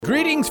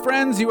Greetings,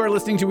 friends. You are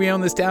listening to We Own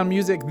This Town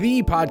Music,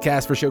 the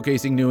podcast for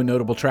showcasing new and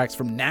notable tracks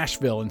from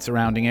Nashville and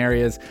surrounding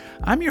areas.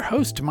 I'm your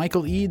host,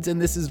 Michael Eads, and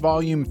this is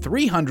volume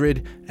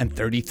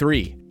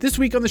 333. This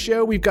week on the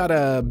show, we've got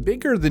a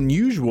bigger than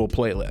usual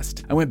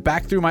playlist. I went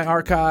back through my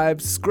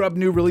archives, scrubbed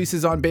new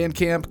releases on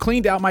Bandcamp,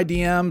 cleaned out my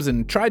DMs,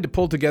 and tried to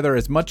pull together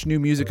as much new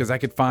music as I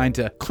could find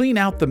to clean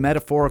out the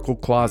metaphorical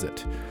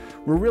closet.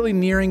 We're really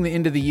nearing the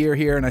end of the year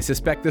here, and I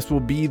suspect this will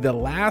be the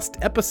last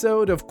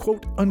episode of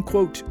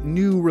quote-unquote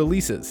new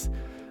releases.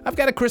 I've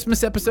got a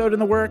Christmas episode in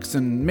the works,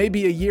 and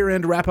maybe a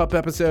year-end wrap-up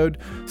episode.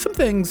 Some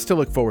things to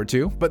look forward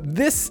to, but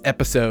this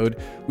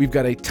episode, we've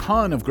got a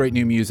ton of great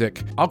new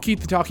music. I'll keep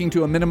the talking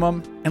to a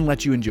minimum and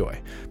let you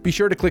enjoy. Be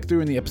sure to click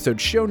through in the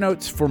episode show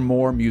notes for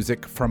more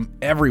music from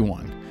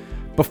everyone.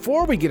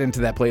 Before we get into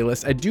that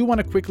playlist, I do want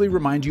to quickly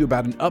remind you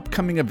about an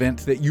upcoming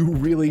event that you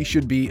really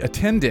should be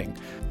attending.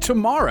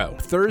 Tomorrow,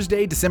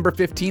 Thursday, December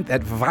 15th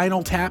at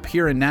Vinyl Tap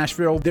here in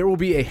Nashville, there will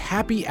be a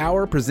happy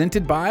hour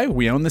presented by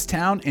We Own This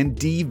Town and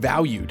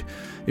Devalued.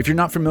 If you're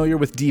not familiar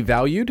with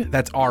Devalued,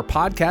 that's our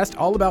podcast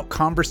all about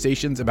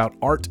conversations about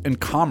art and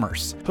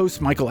commerce. Hosts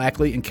Michael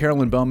Ackley and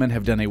Carolyn Bowman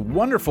have done a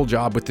wonderful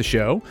job with the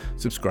show.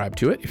 Subscribe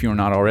to it if you're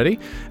not already.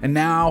 And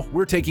now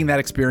we're taking that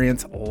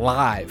experience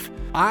live.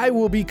 I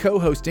will be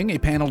co-hosting a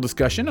panel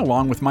discussion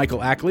along with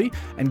Michael Ackley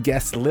and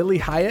guests Lily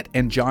Hyatt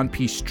and John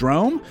P.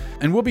 Strome.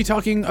 And we'll be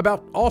talking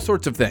about all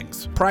sorts of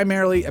things,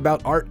 primarily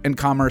about art and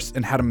commerce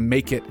and how to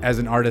make it as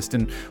an artist.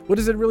 And what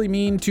does it really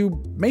mean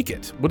to make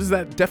it? What is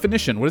that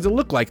definition? What does it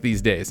look like these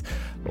days?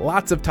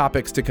 Lots of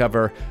topics to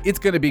cover. It's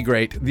going to be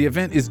great. The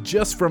event is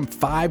just from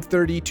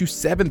 5:30 to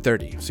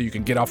 7:30. So you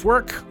can get off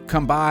work,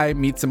 come by,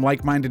 meet some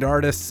like-minded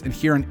artists, and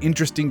hear an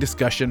interesting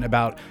discussion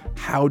about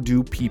how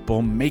do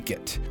people make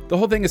it. The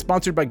whole thing is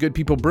sponsored by Good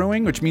People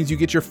Brewing, which means you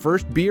get your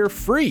first beer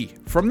free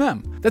from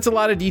them. That's a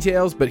lot of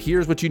details, but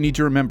here's what you need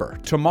to remember.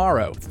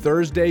 Tomorrow,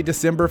 Thursday,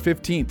 December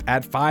 15th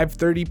at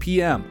 5:30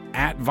 p.m.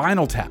 at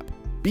Vinyl Tap.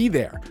 Be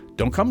there.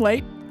 Don't come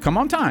late. Come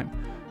on time.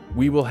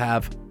 We will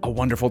have a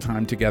wonderful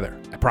time together.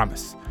 I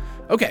promise.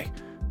 Okay,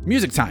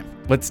 music time.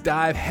 Let's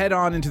dive head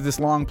on into this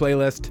long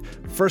playlist.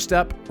 First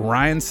up,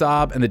 Ryan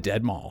Saab and the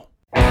Dead Mall.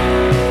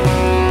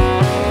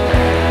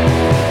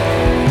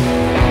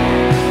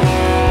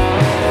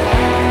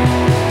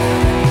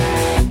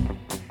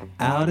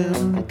 Out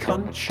in the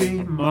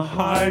country, my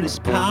heart is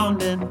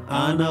pounding.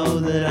 I know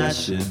that I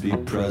should be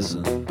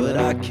present, but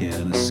I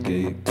can't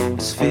escape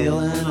this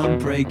feeling I'm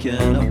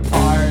breaking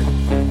apart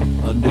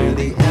under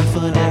the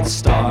infinite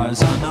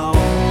stars. I know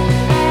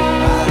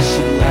I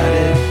should let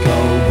it go,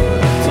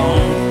 but I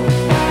don't.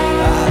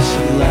 I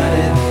should let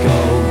it go,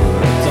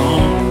 but I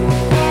don't.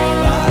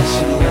 I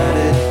should let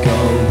it go,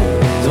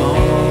 but I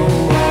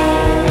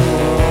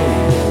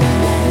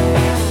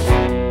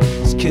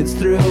don't. These kids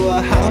threw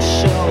a house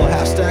show,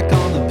 half stack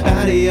on the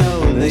patio.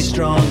 They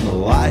strung the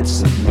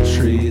lights in the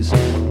trees,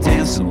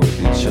 dancing with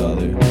each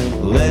other,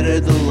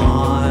 littered the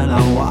lawn.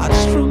 I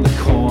watched from the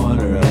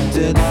corner, I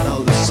didn't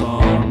know the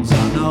songs.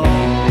 I know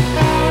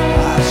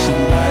I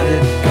should let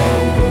it go,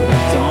 but I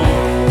don't.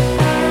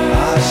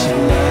 I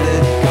should let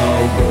it go,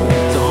 but I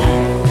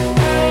don't.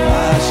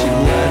 I should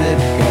let it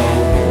go,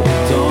 but I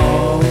don't.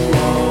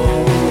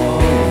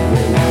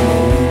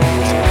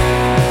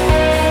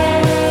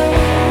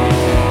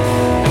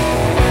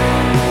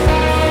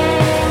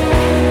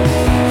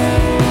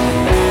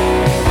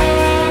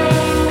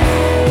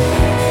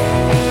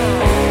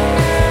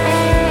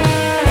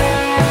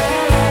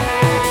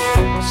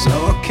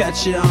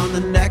 Catch you on the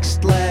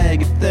next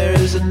leg, if there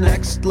is a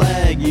next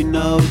leg. You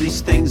know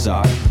these things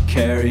are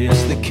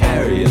precarious, they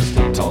carry us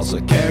to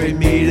Tulsa, carry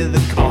me to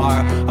the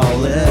car. I'll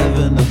live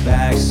in the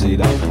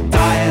backseat, I'll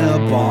die in a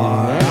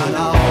bar. I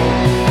know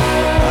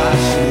I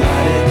should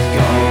let it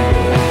go,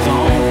 but I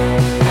don't.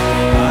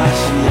 I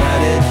should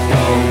let it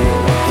go,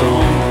 but I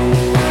don't.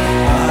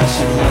 I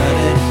should let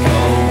it go,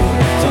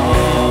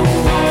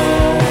 but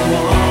I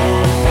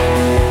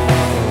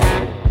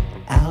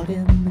don't. Out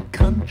in the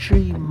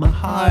country, my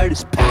heart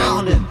is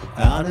pounding.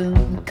 Out in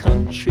the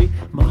country,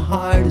 my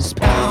heart is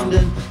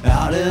pounding.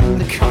 Out in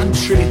the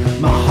country,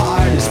 my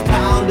heart is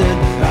pounding.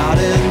 Out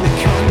in the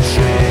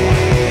country.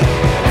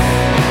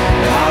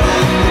 Out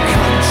in the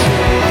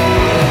country.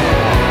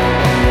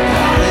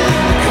 Out in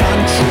the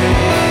country.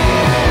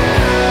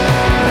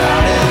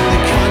 Out in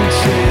the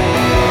country.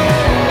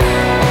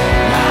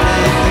 Out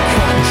in the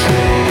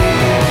country.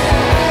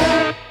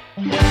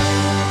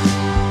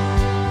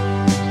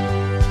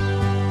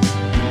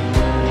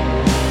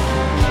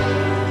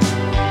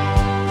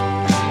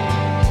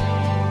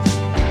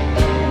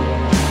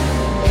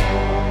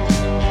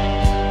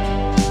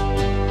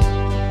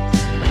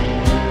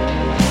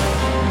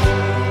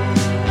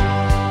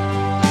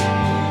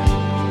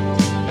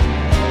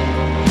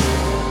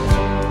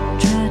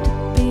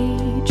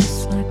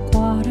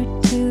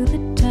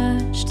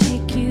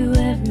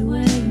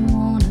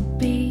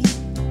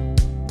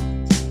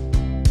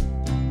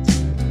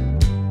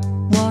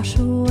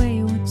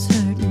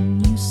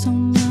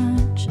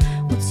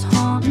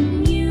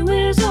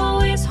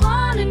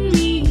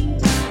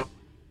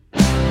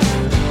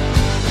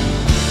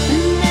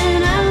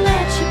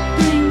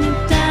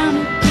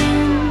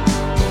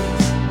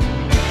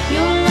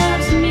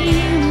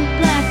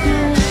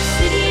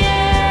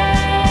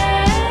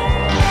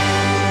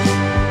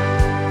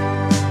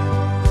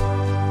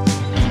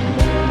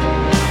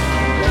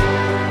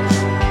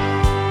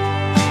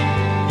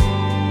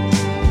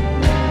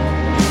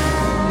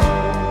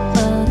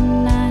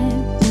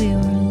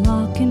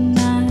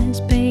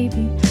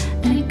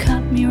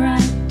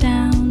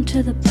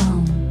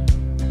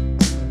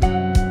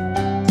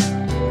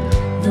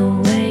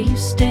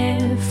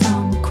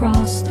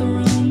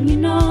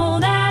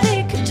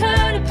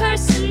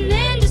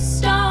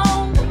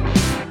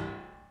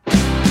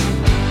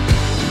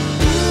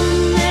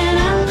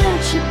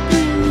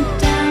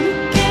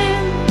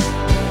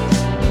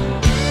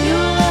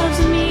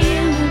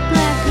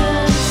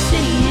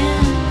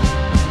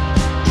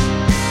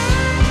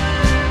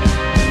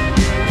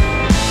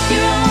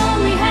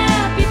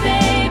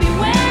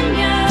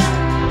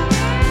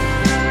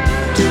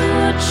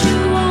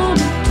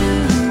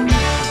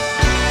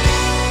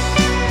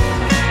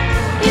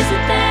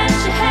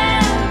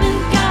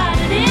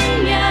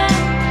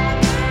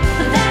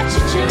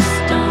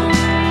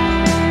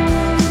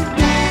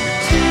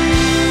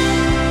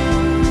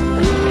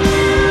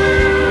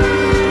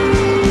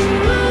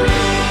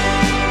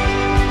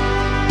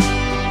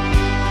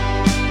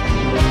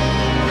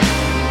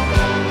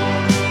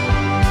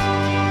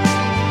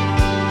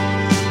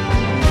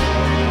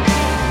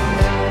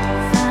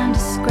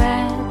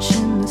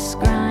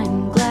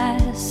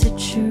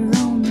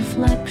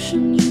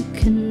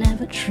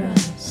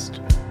 trust.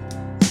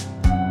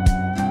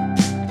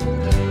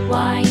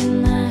 Why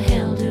in the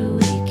hell do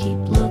we keep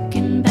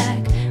looking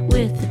back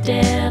with the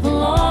devil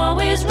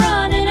always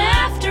running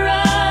after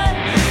us?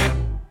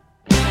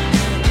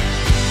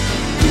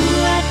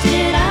 Why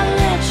did I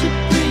let you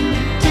bring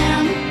me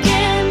down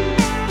again?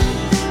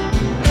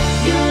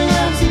 Your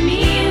love's a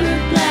mirror,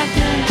 black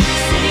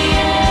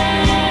obsidian.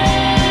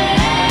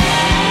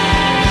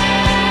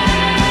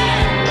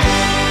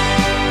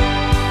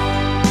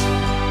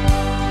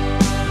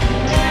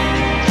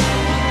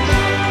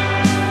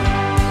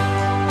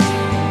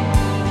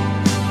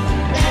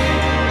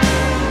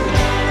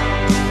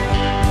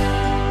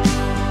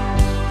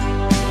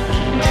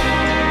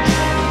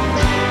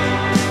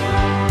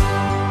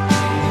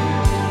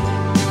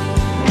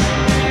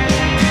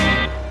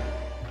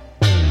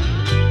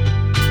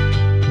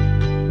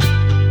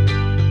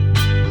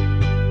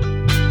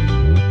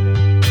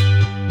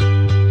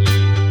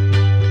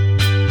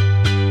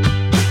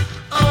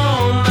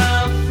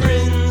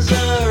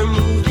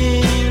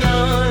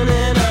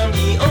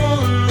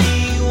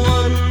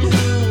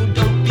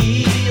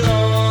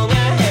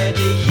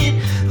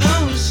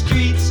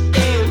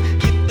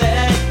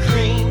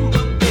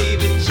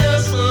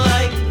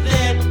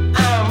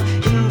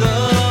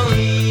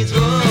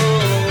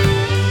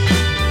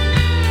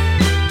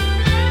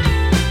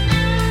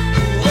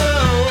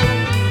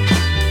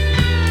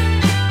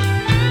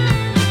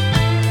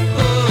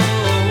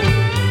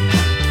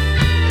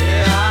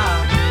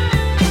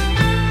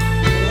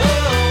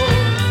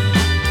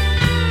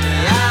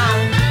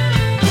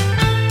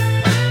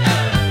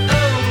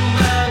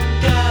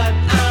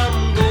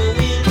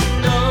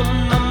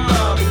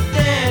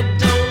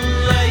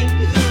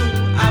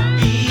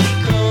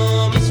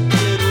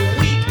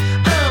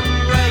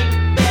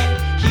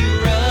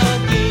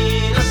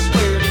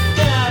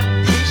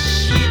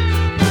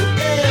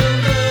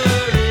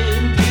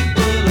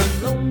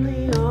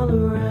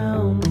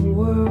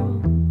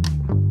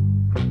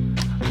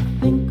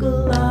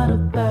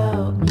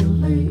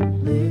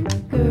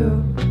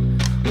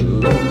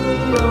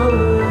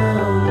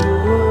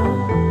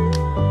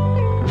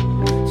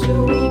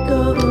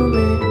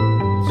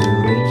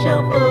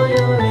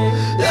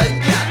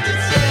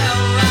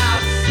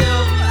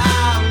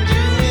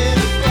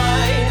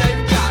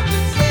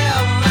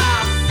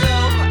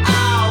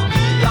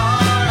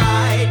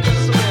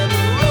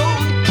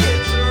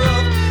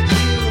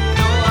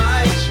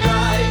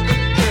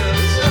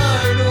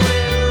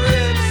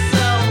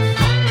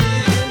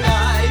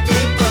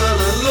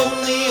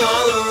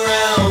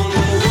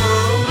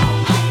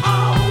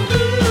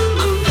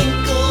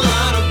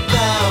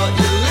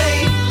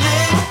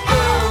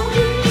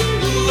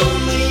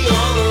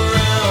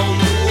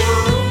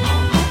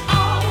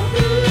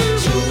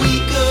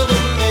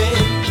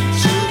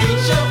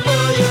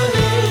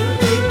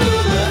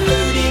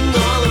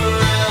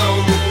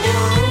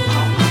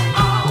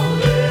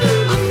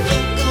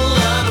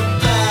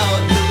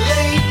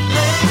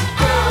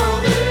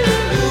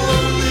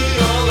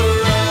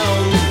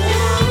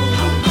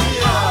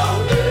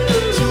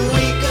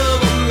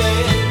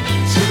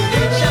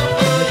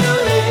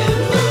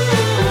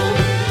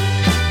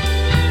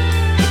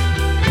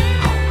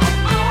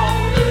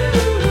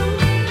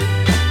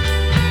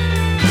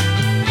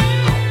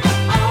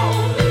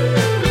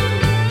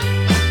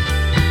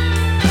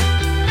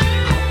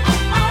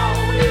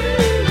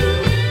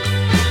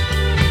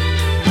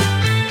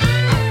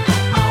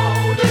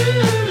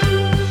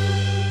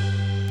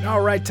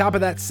 Top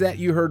of that set,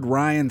 you heard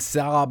Ryan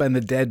Saub and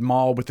the Dead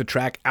Mall with the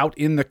track Out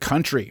in the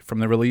Country from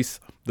the release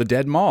The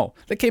Dead Mall.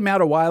 That came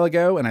out a while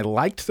ago, and I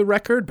liked the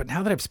record, but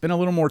now that I've spent a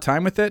little more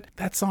time with it,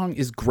 that song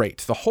is great.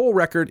 The whole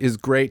record is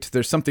great.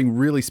 There's something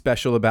really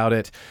special about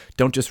it.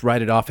 Don't just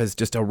write it off as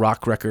just a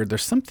rock record.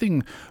 There's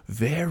something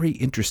very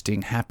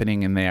interesting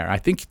happening in there. I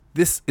think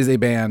this is a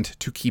band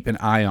to keep an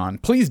eye on.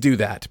 Please do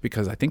that,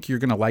 because I think you're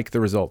going to like the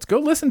results. Go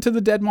listen to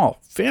The Dead Mall.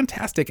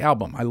 Fantastic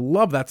album. I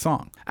love that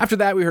song. After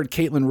that, we heard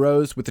Caitlin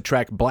Rose with the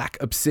track Black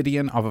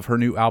Obsidian off of her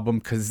new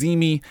album,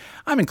 Kazemi.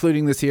 I'm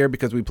including this here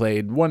because we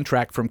played one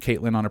track from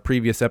Caitlin on a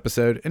previous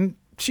episode, and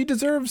she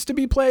deserves to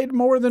be played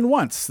more than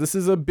once. This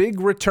is a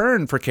big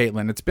return for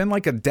Caitlin. It's been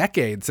like a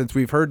decade since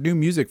we've heard new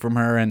music from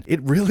her, and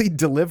it really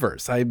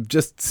delivers. I'm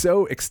just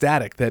so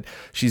ecstatic that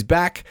she's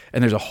back,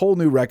 and there's a whole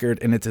new record,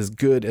 and it's as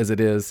good as it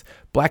is.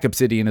 Black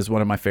Obsidian is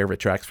one of my favorite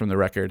tracks from the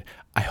record.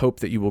 I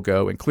hope that you will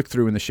go and click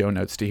through in the show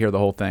notes to hear the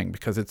whole thing,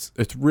 because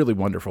it's really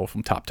wonderful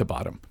from top to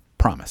bottom.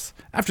 Promise.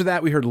 After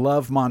that, we heard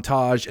Love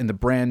Montage and the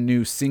brand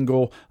new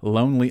single,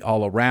 Lonely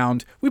All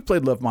Around. We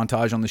played Love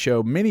Montage on the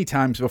show many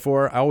times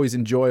before. Always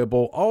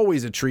enjoyable,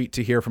 always a treat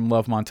to hear from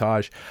Love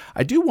Montage.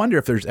 I do wonder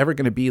if there's ever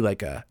going to be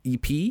like a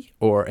EP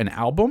or an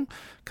album,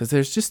 because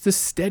there's just this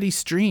steady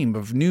stream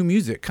of new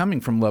music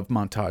coming from Love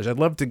Montage. I'd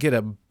love to get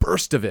a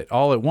burst of it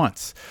all at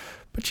once.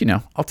 But, you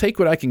know, I'll take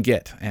what I can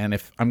get. And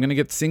if I'm going to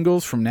get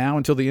singles from now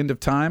until the end of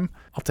time,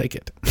 I'll take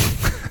it.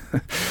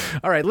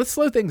 All right, let's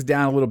slow things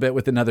down a little bit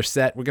with another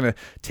set. We're going to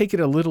take it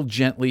a little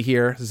gently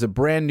here. This is a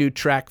brand new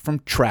track from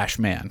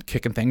Trashman,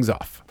 kicking things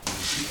off.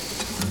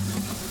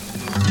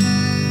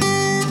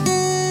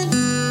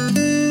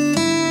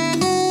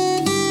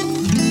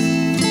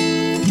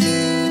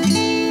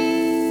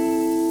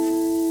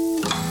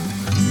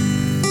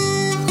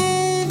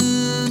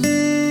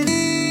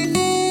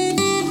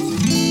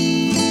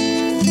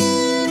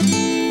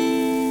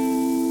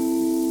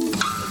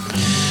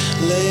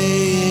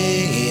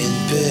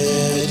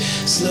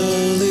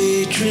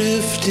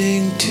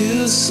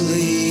 to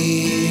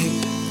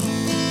sleep,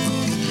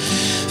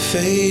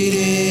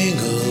 fading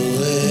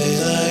away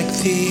like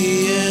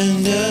the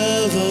end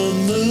of a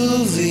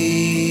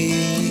movie.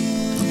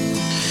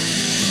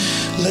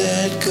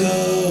 Let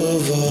go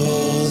of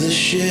all the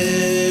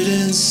shit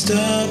and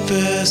stop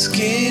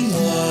asking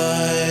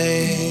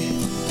why.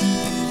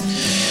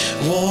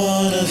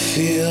 Wanna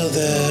feel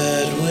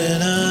that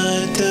when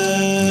I die.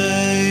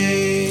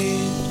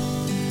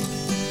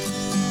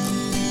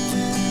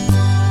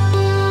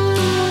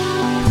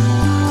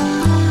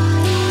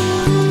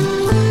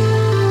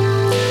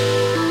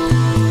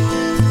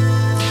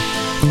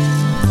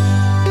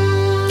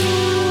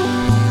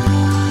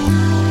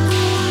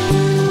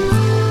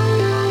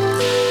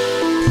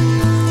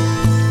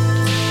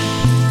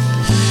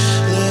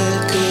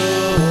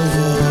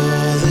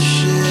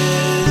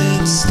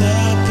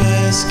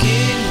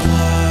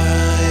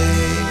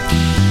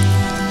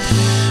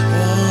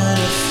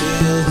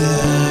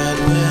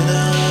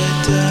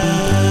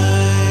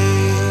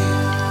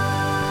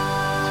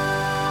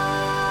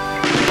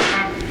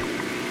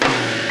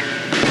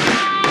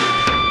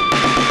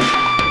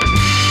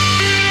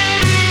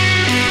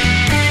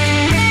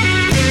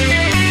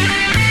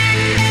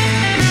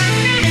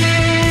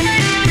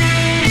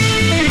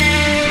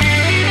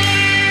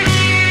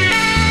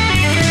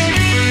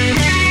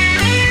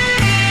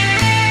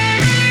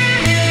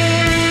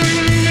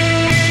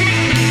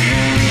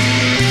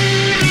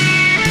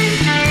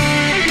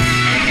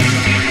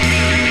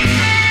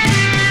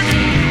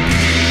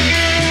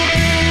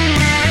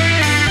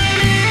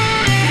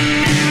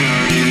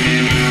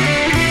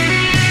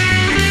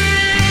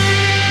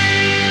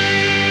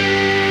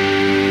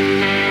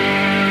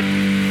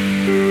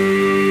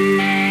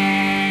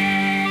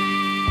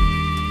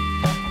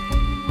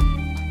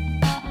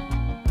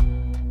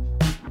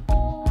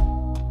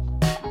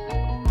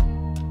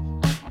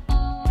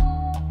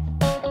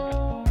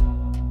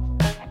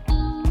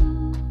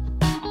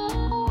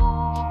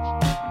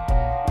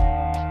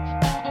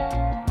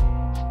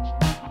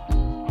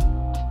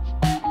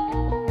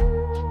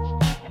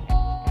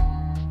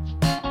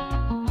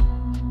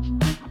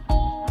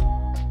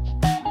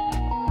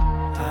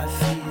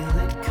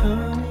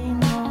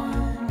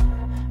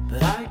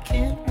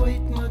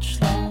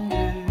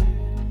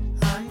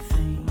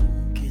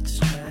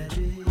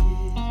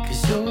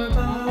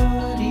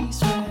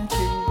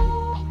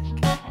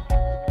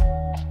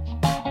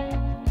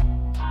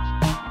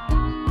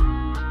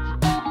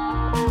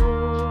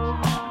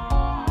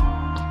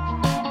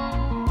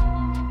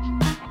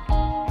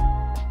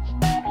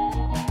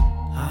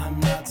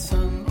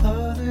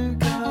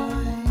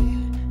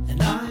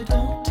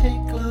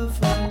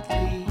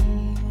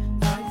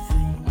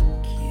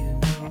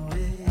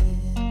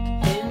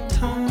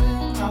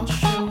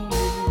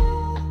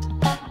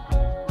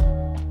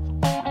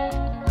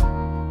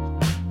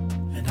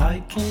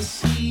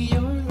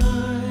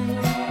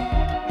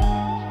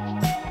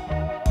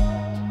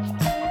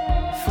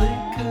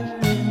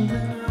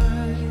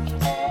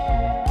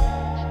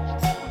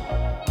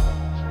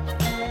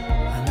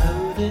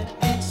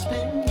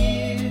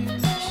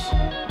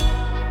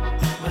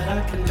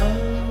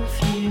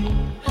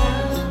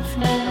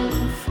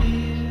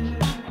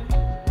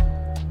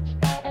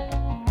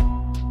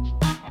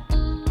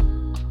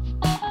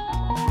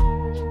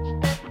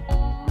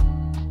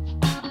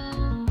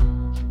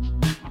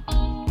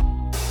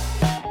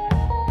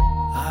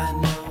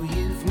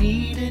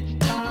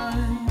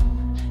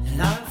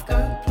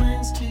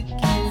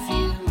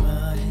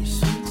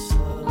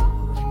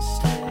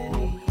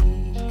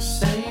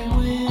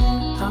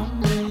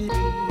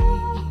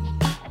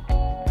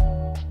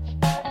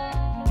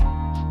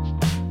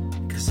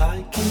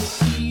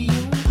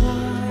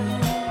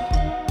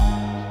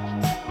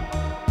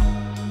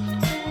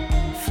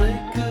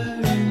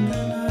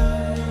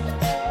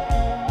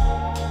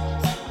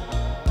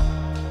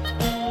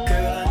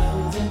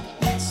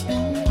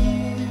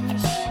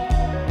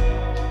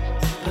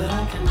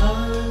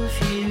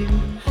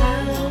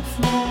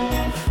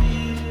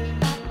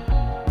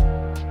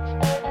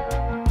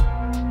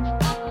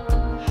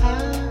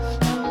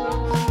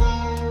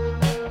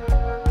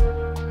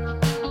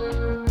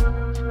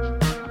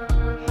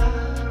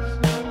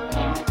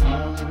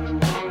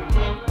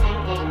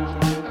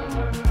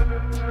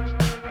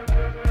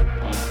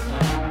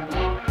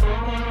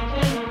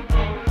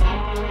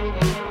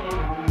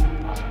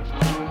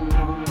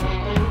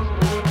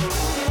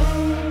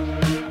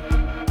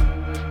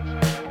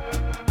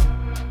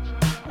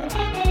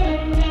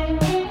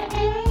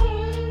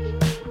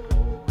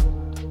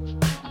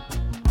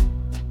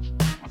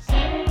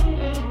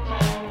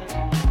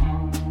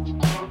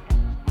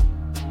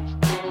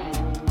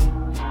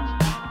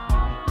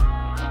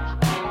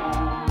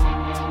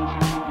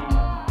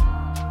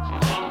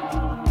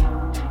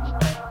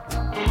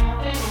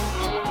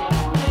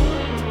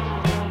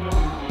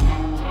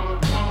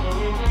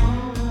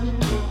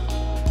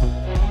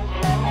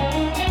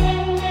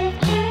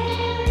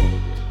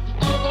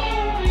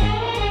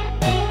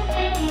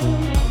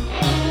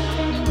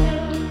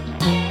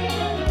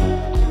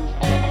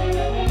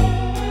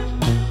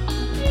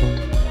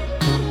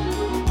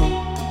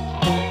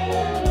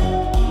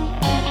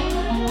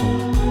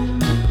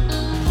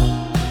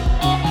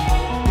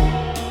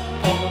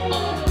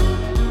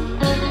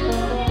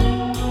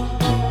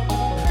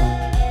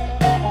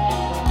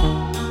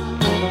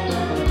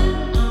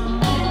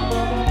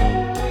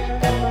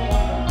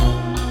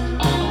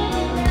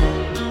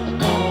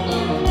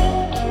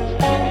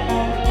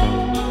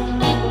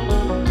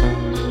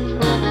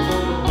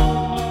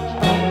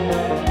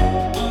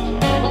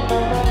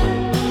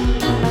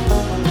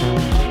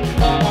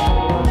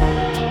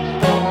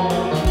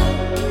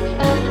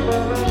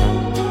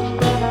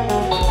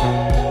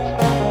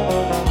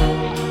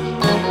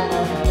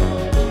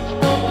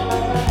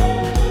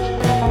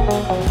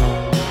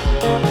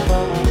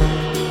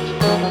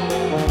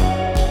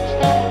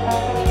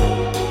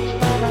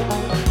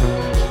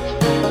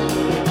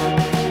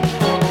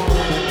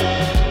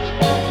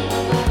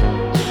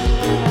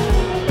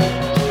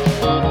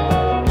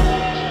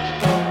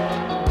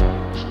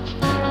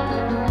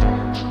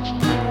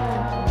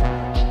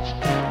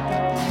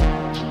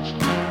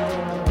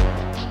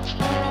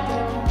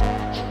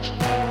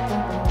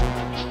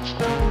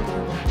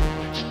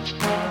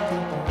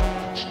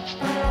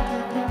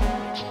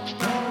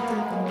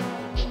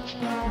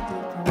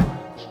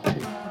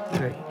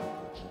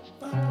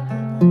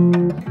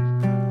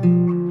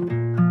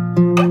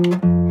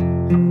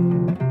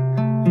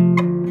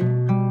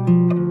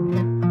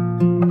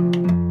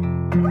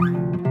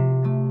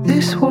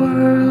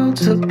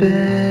 a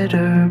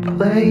better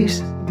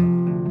place,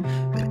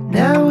 but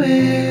now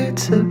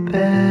it's a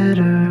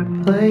better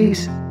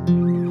place.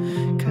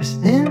 'Cause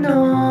in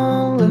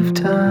all of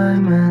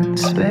time and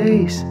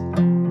space,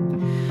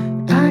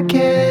 I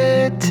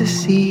get to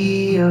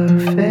see your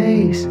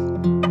face.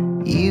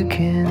 You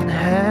can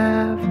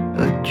have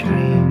a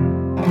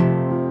dream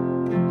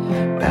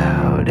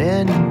about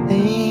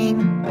anything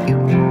you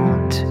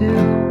want to,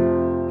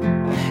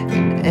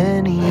 and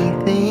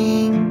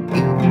anything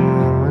you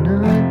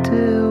wanna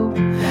do.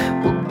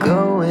 We'll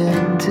go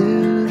and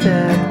do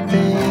that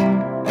thing,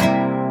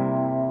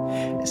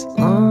 as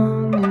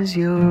long as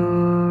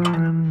you're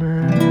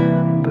remembering.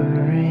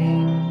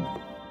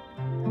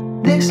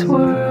 This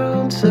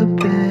world's a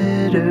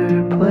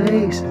better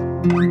place,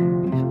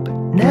 but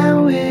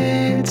now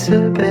it's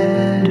a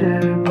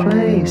better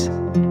place.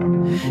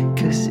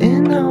 'Cause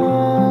in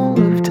all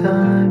of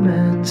time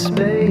and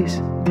space,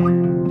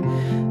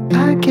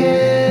 I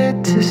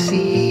get to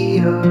see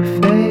your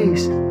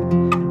face.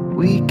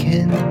 We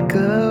can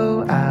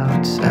go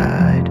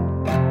outside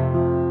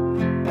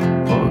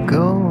or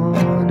go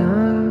on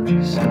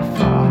a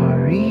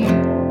safari.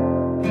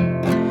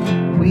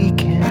 We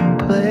can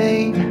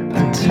play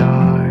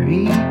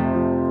Atari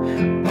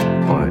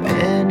or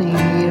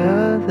any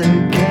other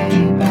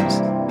games,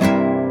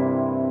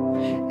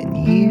 and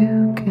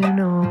you can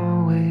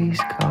always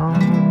call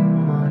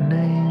my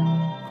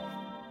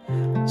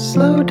name.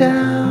 Slow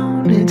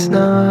down, it's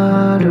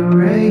not a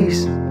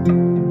race.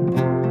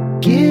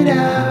 Get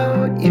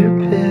out your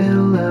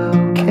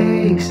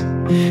pillowcase.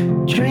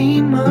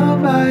 Dream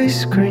of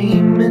ice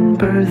cream and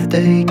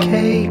birthday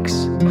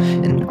cakes,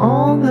 and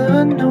all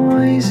the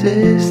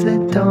noises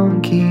that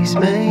donkeys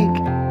make.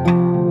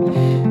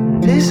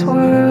 This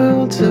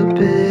world's a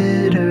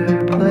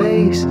bitter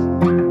place,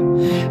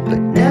 but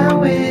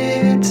now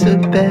it's a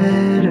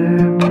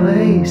better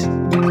place.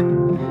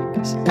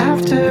 'Cause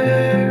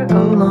after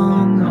a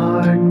long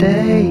hard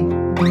day,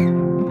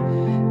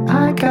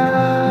 I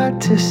got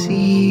to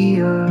see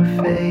your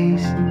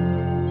face.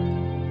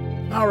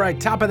 All right,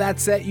 top of that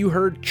set, you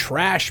heard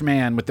Trash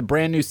Man with the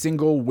brand new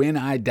single When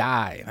I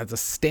Die. That's a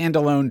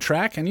standalone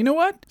track, and you know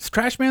what?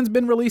 Trash Man's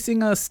been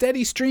releasing a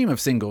steady stream of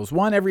singles,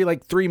 one every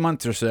 3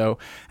 months or so,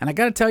 and I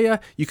gotta tell you,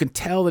 you can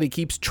tell that he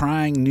keeps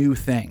trying new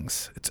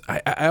things.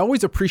 I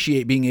always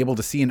appreciate being able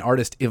to see an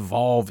artist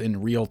evolve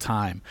in real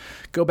time.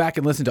 Go back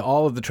and listen to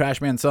all of the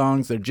Trash Man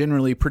songs. They're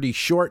generally pretty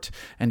short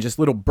and just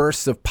little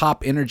bursts of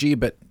pop energy,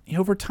 but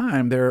over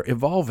time, they're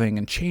evolving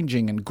and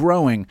changing and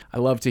growing. I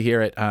love to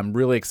hear it. I'm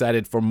really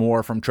excited for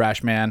more from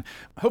Trash Man.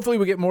 Hopefully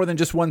we get more than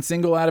just one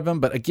single out of him,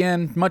 but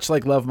again, much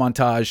like Love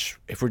Montage,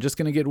 if we're just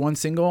going to get one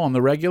single on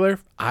the regular,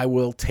 I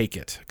will take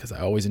it, because I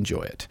always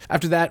enjoy it.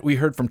 After that, we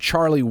heard from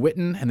Charlie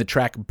Whitten and the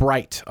track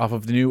Bright off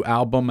of the new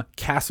album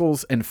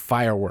Castles and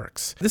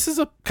Fireworks. This is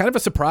a kind of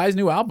a surprise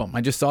new album. I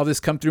just saw this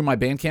come through my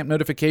Bandcamp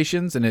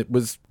notifications, and it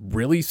was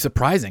really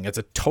surprising. It's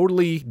a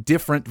totally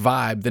different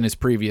vibe than his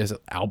previous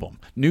album.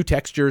 New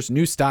textures,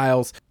 new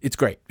styles. It's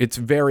great. It's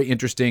very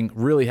interesting.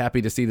 Really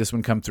happy to see this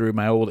one come through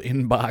my old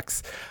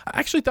inbox. I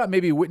actually thought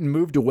maybe Whitten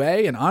moved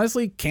away, and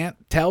honestly can't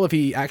tell if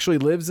he actually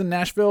lives in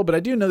Nashville, but I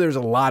do know there's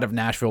a lot of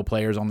Nashville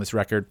players on this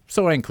record,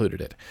 so I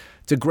included it.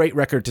 It's a great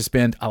record to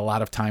spend a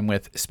lot of time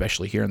with,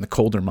 especially here in the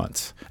colder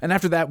months. And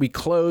after that, we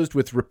closed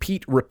with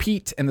Repeat,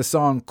 Repeat and the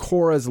song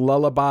Cora's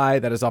Lullaby.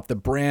 That is off the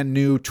brand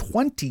new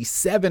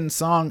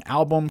 27-song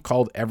album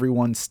called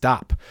Everyone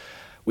Stop.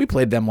 We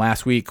played them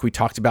last week. We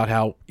talked about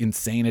how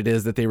insane it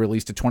is that they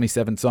released a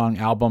 27-song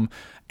album.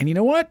 And you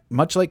know what?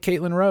 Much like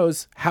Caitlin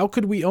Rose, how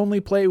could we only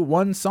play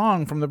one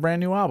song from the brand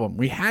new album?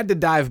 We had to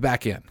dive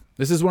back in.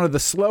 This is one of the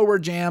slower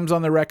jams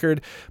on the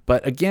record,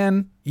 but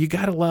again, you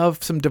gotta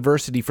love some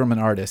diversity from an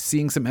artist,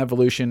 seeing some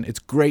evolution. It's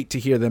great to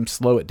hear them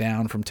slow it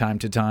down from time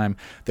to time.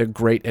 They're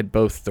great at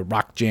both the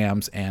rock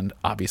jams and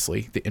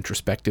obviously the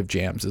introspective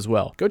jams as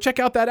well. Go check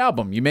out that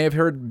album. You may have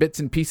heard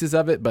bits and pieces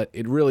of it, but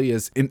it really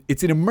is,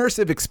 it's an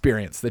immersive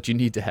experience that you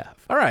need to have.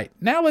 All right,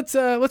 now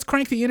let's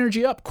crank the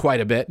energy up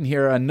quite a bit and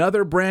hear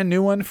another brand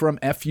new one from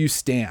F.U.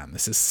 Stan.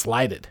 This is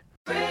Slided.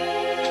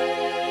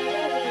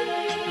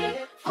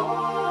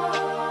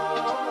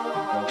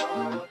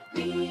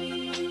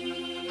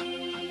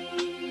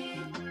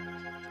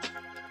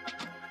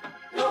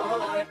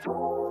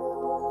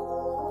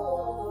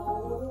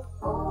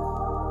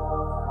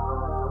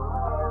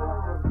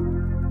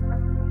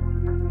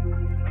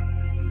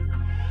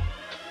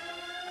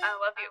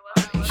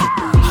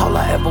 All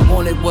I ever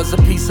wanted was a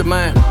peace of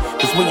mind.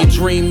 Cause when you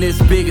dream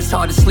this big, it's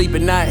hard to sleep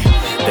at night.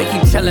 They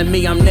keep telling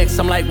me I'm next,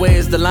 I'm like,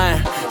 where's the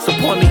line? So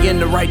point me in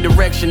the right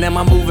direction, am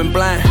I moving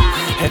blind?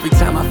 Every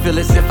time I feel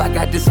as if I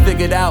got this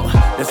figured out,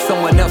 there's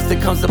someone else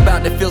that comes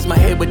about that fills my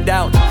head with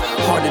doubt.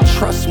 Hard to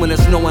trust when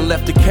there's no one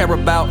left to care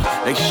about.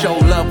 They show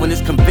love when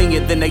it's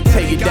convenient, then they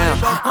take it down.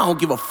 I don't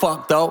give a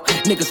fuck though,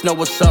 niggas know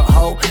what's up,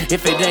 ho.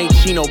 If it ain't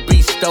Chino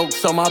B. Stokes,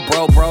 so my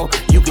bro,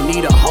 you can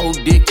need a whole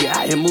dick, yeah,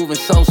 I am moving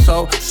so.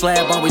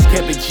 Slab always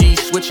kept it G,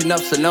 switching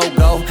up's a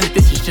no-go.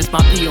 This is just my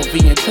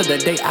POV until the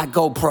day I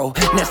go pro.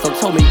 Nesto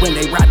told me when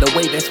they ride the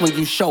wave, that's when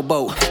you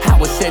showboat. How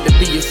it's said to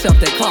be yourself,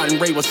 that Clark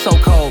and Ray was so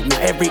cold. Now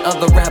every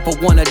other rapper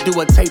wanna do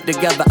a tape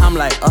together, I'm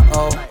like,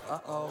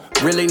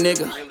 really,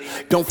 nigga?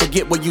 Don't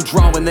forget where you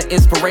drawing the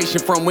inspiration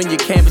from when your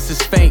canvas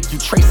is faint. You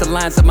trace the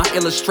lines of my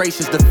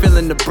illustrations to fill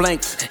in the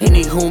blanks.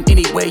 Any whom,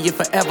 anyway, you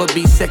forever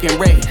be second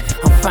rate.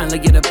 I'm finally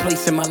at a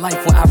place in my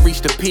life where I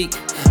reached the peak.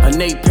 An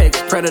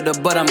apex predator,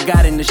 but I'm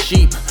guiding the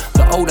sheep.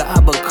 The older I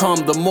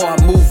become, the more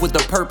I move with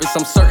a purpose.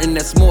 I'm certain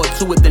there's more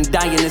to it than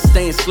dying and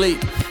staying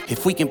asleep.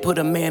 If we can put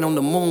a man on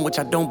the moon, which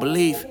I don't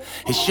believe,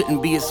 it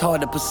shouldn't be as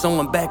hard to put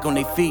someone back on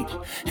their feet.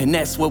 And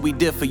that's where we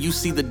differ. You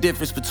see the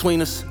difference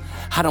between us?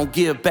 I don't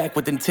give back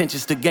with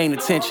intentions to gain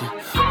attention.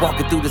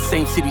 Walking through the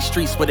same city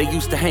streets where they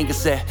used to hang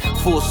us at.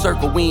 Full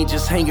circle, we ain't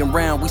just hanging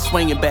around, we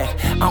swinging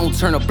back. I don't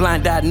turn a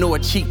blind eye nor a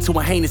cheek to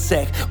a heinous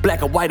sack.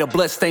 Black or white or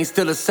blood stain,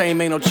 still the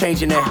same, ain't no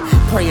changing that.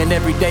 Praying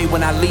every day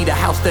when I leave the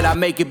house that I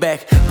make it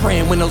back.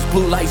 Praying when those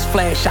blue lights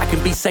flash, I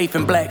can be safe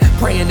and black.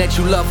 Praying that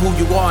you love who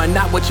you are and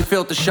not what you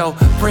feel to show.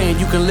 Praying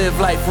you can live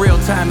life real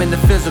time in the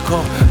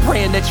physical.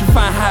 Praying that you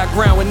find high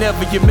ground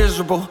whenever you're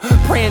miserable.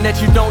 Praying that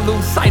you don't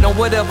lose sight on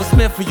whatever's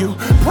meant for you.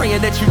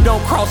 Praying that you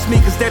don't cross me,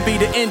 cause that be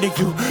the end of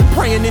you.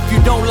 Praying if you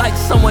don't like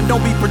someone,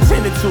 don't be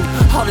pretending to.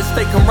 All this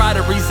fake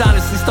camaraderie's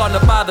honestly starting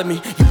to bother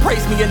me. You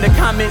praise me in the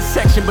comment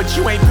section, but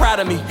you ain't proud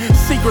of me.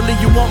 Secretly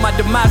you want my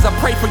demise, I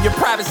pray for your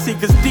privacy.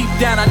 Cause deep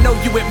down I know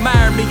you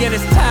admire me and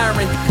it's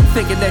tiring.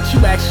 Thinking that you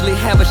actually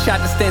have a shot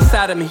to stand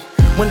side of me.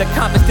 When the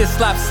compass this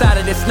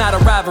lopsided, it's not a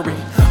rivalry.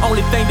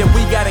 Only thing that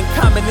we got in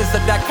common is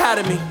a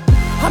dichotomy.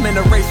 I'm in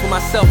a race with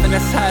myself and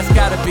that's how it's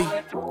gotta be.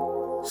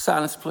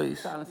 Silence please.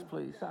 Silence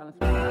please. Silence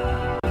please.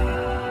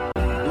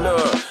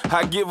 Look,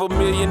 I give $1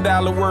 million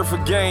worth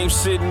of games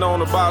sitting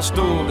on a bar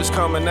stool. It's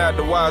coming out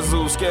the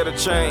wazoo, scared of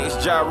change,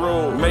 Ja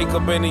Rule.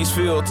 Makeup in these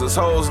filters,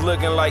 hoes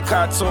looking like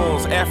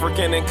cartoons.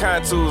 African and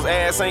contours,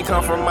 ass ain't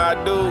come from my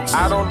dudes.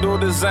 I don't do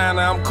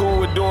designer, I'm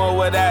cool with doing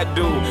what I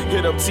do.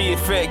 Hit up T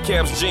fat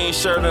caps, jean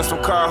shirt and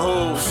some car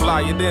hooves.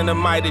 Flyer than a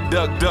mighty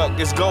duck,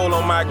 it's gold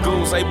on my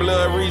goose. Hey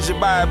blood, read your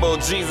Bible,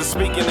 Jesus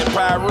speaking in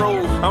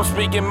Pyro. I'm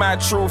speaking my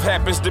truth,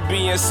 happens to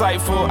be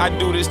insightful. I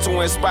do this to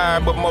inspire,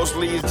 but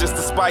mostly it's just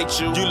to spite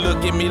you. You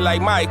look at me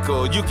like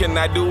Michael, you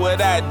cannot do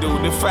what I do.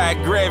 Defy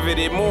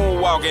gravity,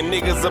 moonwalking,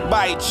 niggas will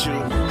bite you.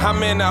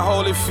 I'm in the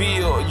holy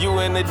field, you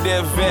in the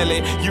Death Valley.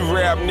 You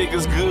rap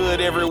niggas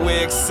good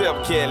everywhere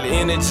except Kelly.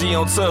 Energy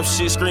on tough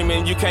shit,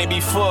 screaming you can't be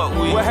fucked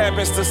with. What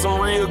happens to some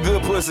real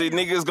good pussy?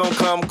 Niggas gon'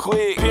 come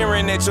quick.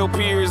 Peering at your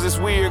peers, it's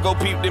weird, go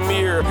peep the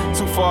mirror.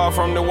 Too far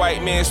from the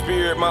white man's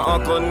spirit, my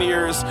uncle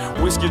nearest.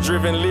 Whiskey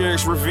driven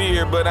lyrics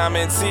revered, but I'm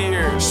in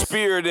tears.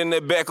 Spirit in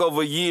the back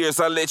over years,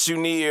 I let you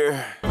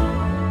near.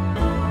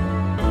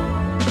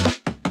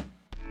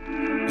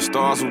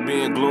 Stars were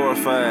being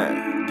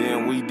glorified,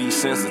 then we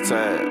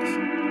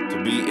desensitized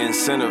to be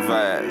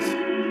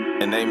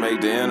incentivized, and they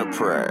make the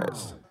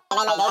enterprise.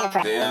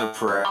 The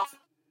enterprise.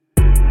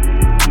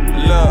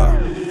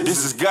 Look,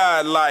 this is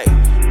godlike,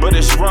 but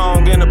it's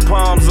wrong in the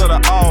palms of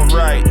the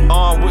alt-right.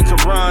 Armed with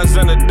Qurans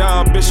and a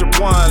dumb bishop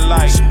one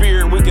like.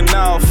 Spirit, we can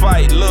all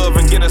fight, love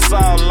and get us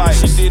all like.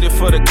 She did it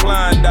for the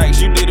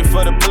Klondikes, you did it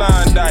for the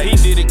Blondike. He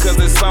did it cause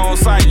it's on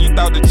sight, you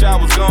thought that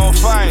y'all was gon'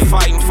 fight.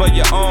 Fighting for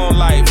your own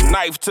life,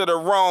 knife to the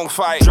wrong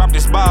fight. Drop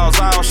these balls,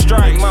 all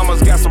strike,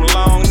 mama's got some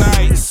long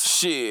nights.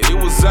 Shit, it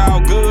was all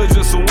good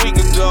just a week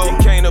ago. You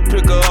came to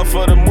pick her up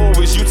for the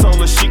movies, you told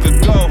her she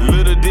could go.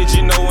 Little did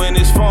you know in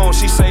his phone,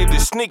 she saved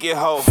his sneaky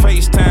hoe.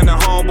 FaceTime the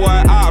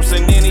homeboy ops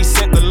and then he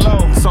sent the low.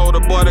 Told the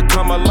boy to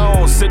come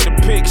alone, sent the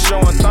pic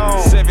showing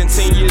thong.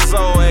 17 years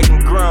old, acting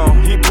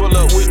grown. He pull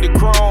up with the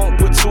chrome,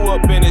 put 2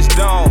 up in his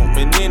dome.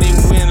 And then he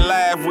went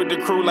live with the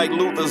crew like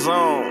Luther's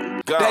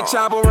on. Go. That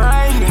chopper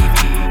raining,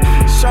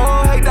 show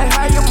hate they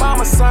how your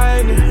mama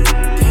saying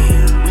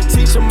it. We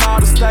teach them all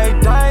to stay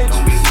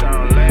dangerous.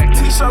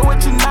 T-shirt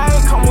with your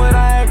name, come with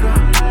anger.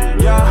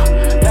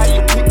 Yeah, now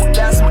your people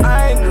got some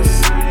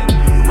angers.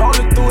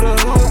 Rolling through the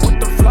hood with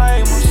the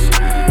flamers.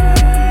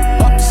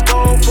 Up the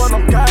stove for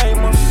them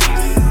gamers.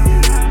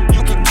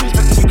 You can teach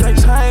but you can't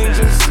change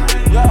us.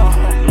 Yeah.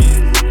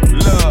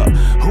 Look,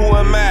 who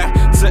am I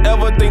to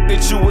ever think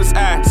that you was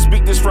I?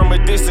 Speak this from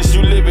a distance,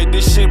 you live it,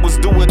 this shit was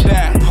do or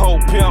die. Whole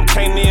pimp,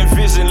 can't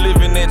envision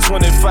living at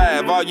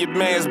 25. All your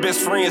man's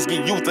best friends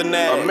get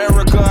euthanized.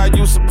 America, are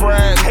you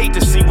surprised? Hate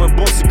to see when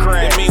Boosie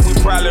crash. It means we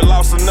probably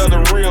lost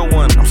another real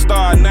one. I'm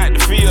starting not to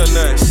feel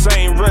nothing.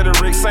 Same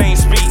rhetoric, same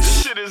speech.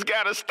 This shit has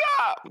gotta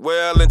stop.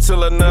 Well,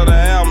 until another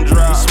album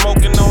drops.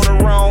 Smoking on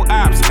the wrong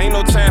ops. Ain't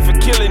no time for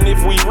killing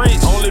if we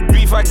rich. Only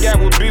beef I got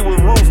would be with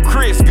Ruth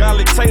Chris.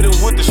 Garlic tater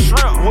with the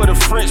shrimp. With a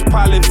French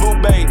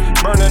polyvube.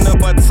 Burning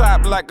up a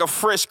top like a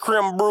fresh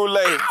creme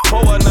brulee.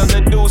 Pour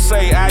another douce,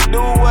 I do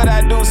what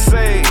I do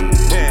say.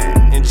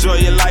 Yeah. Enjoy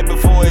your life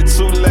before it's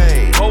too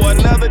late. Pour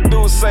another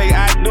douce,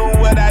 I do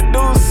what I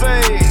do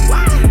say.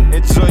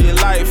 Enjoy your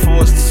life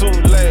before it's too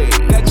late.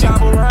 That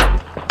job alright?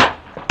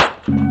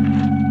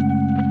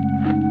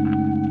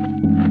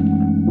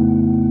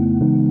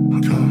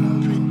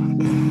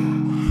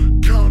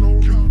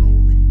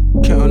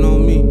 Count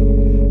on me,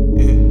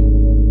 yeah.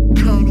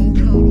 Count on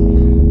me.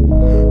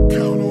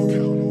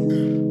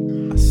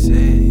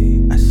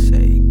 I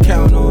say,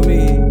 count on me.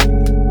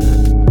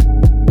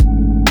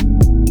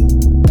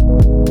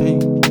 Hey,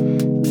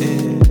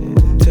 yeah.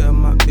 Tell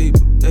my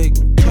people they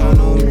can count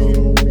on me.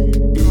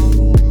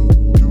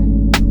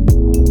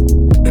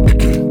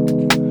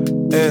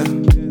 Yeah,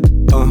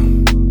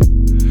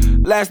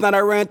 Last night I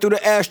ran through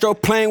the Astro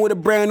plane with a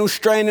brand new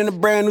strain and a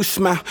brand new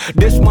smile.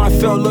 This one I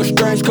felt a little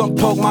strange, come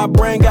poke my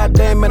brain.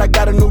 Goddamn it, I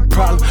got a new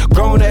problem.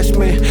 Grown ass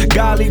man,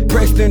 golly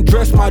pressed and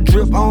dressed my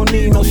drip. I don't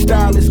need no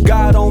stylist.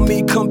 God on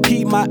me,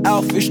 compete my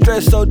outfit.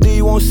 Stress OD,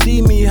 you won't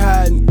see me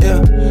hiding.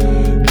 Yeah.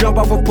 Jump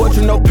off a porch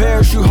with no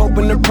parachute,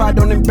 hoping the pride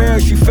don't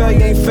embarrass you.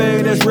 Failure ain't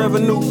fair, that's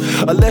revenue.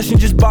 A lesson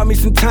just bought me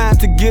some time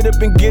to get up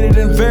and get it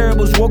in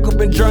variables. Woke up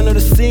and journal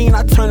the scene,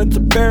 I turned it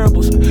to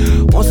parables.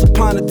 Once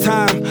upon a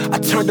time, I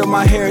turned up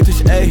my heritage.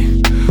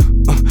 Ayy,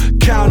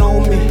 count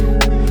on me.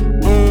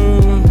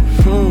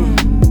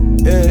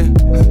 Yeah,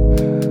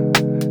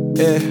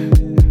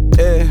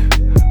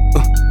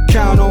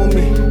 count on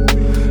me.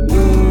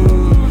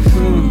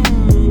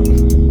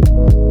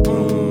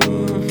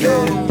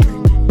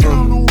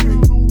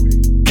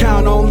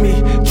 Count on me.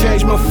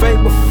 Change my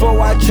fate before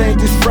I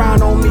change this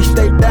frown on me.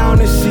 Stay down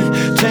and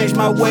see. Change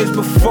my ways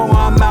before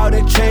I'm out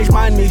and change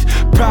my knees.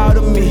 Proud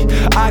of me.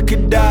 I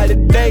could die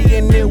today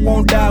and it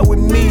won't die with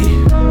me.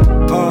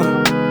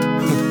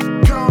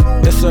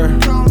 Yes sir.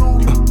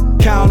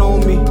 Count on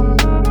me.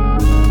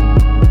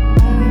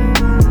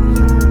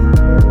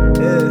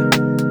 Yeah.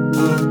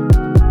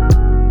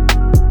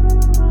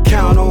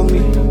 Count on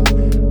me.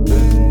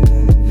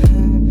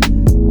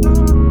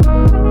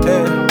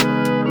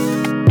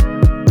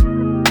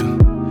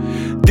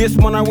 This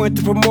one I went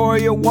to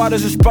Memorial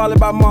Waters, inspired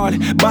by Marley.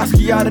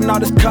 Basquiat and all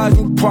his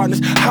cosmic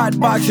partners. Hot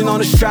boxing on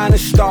a shining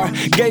star.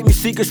 Gave me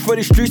secrets for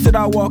the streets that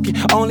I walk in.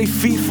 Only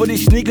feet for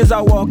these sneakers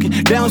I walk in.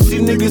 They don't see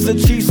niggas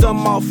achieve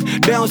some often.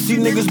 They don't see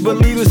niggas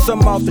believing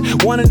some often.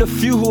 One of the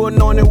few who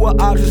anointed with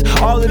options.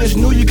 All of this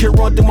new you can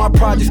run through my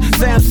projects.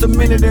 Say I'm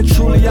cemented and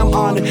truly I'm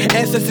honored.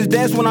 Ancestors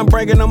dance when I'm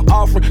bringing them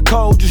offering.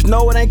 Cold, just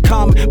know it ain't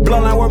common.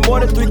 Bloodline worth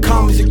more than 3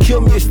 commas. You kill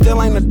me, it still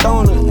ain't a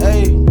donor.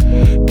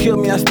 Ayy, kill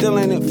me, I still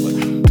ain't it for.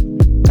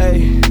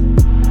 Hey,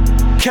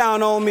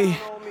 count on me.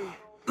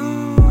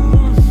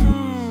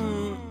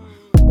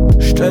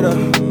 Straight up,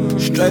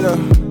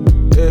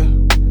 yeah.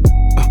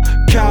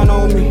 Count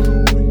on me.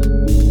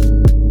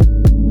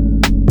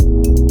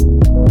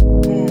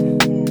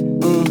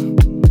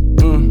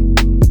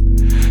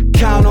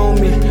 Count on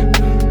me.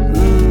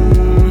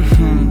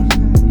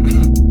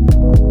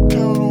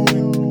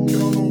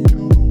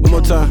 One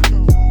more time.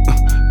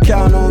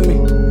 Count on me.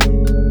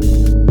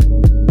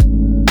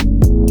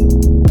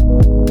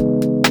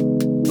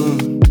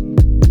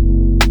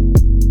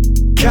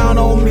 Count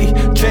on me,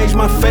 change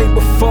my fate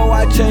before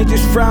I change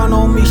this frown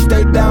on me.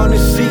 Stay down and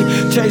see,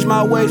 change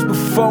my ways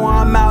before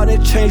I'm out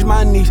and change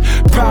my knees.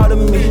 Proud of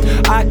me,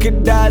 I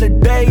could die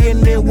today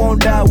and it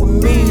won't die with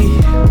me.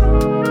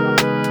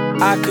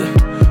 I could,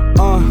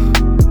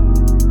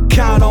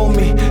 count on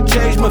me,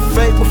 change my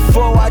fate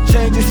before I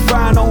change this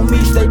frown on me.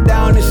 Stay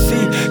down and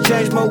see,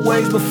 change my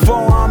ways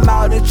before I'm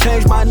out and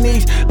change my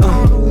knees.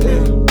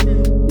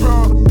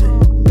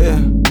 Yeah.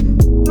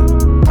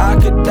 I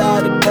could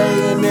die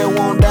today and it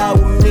won't die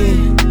with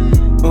me.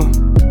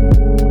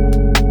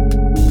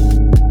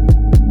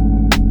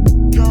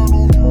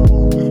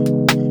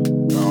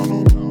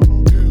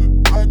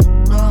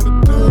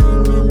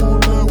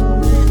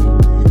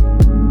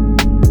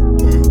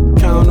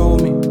 Count on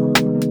me.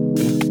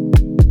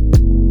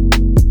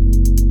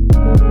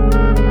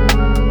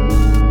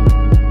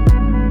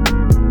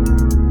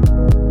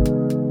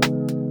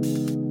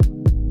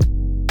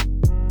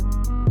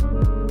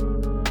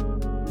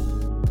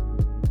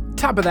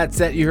 Top of that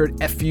set, you heard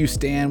FU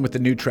Stan with the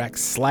new track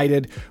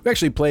Slighted. We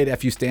actually played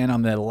FU Stan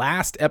on the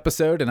last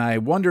episode, and I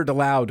wondered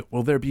aloud,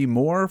 will there be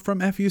more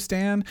from FU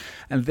Stan?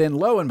 And then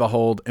lo and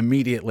behold,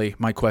 immediately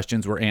my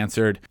questions were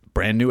answered.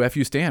 Brand new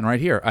FU Stan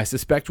right here. I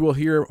suspect we'll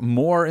hear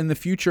more in the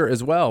future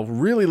as well.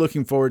 Really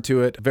looking forward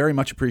to it. Very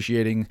much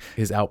appreciating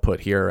his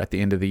output here at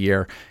the end of the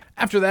year.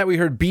 After that, we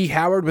heard B.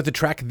 Howard with the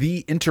track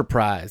The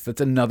Enterprise.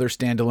 That's another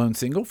standalone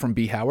single from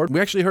B. Howard. We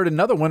actually heard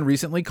another one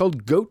recently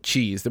called Goat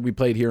Cheese that we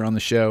played here on the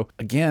show.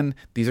 Again,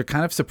 these are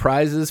kind of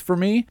surprises for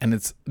me, and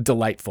it's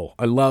delightful.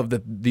 I love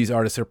that these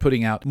artists are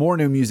putting out more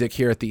new music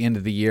here at the end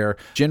of the year.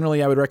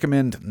 Generally, I would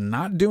recommend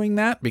not doing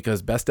that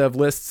because best of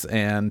lists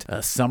and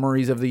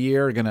summaries of the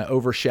year are going to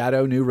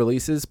overshadow new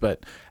releases,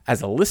 but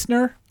As a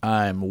listener,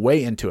 I'm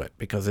way into it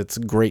because it's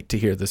great to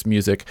hear this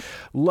music.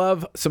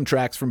 Love some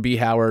tracks from B.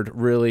 Howard.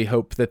 Really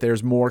hope that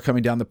there's more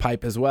coming down the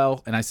pipe as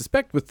well. And I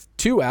suspect with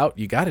 2 out,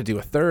 you got to do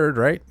a third,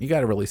 right? You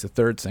got to release a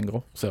third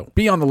single. So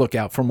be on the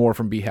lookout for more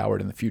from B. Howard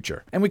in the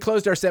future. And we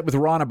closed our set with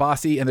Ron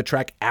Abbasi and the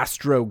track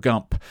Astro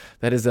Gump.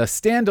 That is a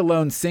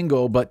standalone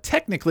single, but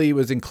technically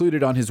was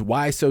included on his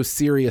Why So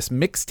Serious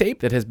mixtape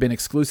that has been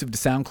exclusive to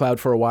SoundCloud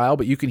for a while,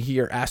 but you can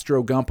hear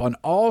Astro Gump on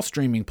all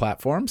streaming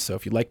platforms. So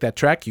if you like that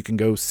track, you can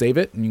go save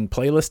it and you can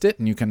playlist it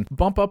and you can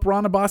bump up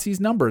Ron Abbasi's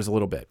numbers a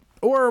little bit.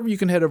 Or you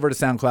can head over to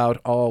SoundCloud.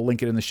 I'll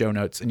link it in the show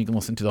notes, and you can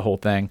listen to the whole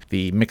thing.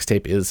 The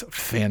mixtape is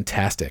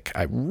fantastic.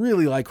 I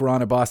really like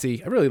Ron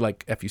Abbasi. I really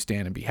like F.U.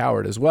 Stan and B.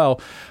 Howard as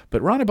well.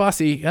 But Ron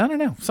Abbasi, I don't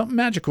know, something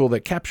magical that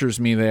captures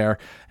me there.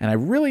 And I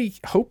really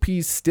hope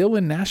he's still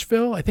in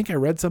Nashville. I think I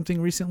read something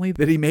recently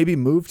that he maybe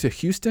moved to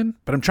Houston,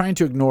 but I'm trying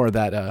to ignore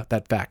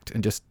that fact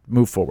and just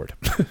move forward.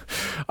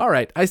 All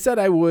right, I said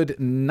I would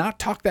not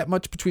talk that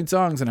much between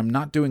songs, and I'm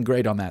not doing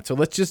great on that. So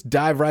let's just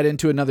dive right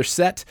into another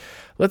set.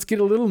 Let's get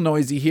a little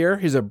noisy here.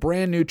 Here's a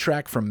brand new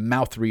track from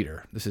Mouth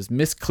Reader. This is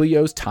Miss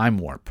Cleo's Time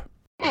Warp.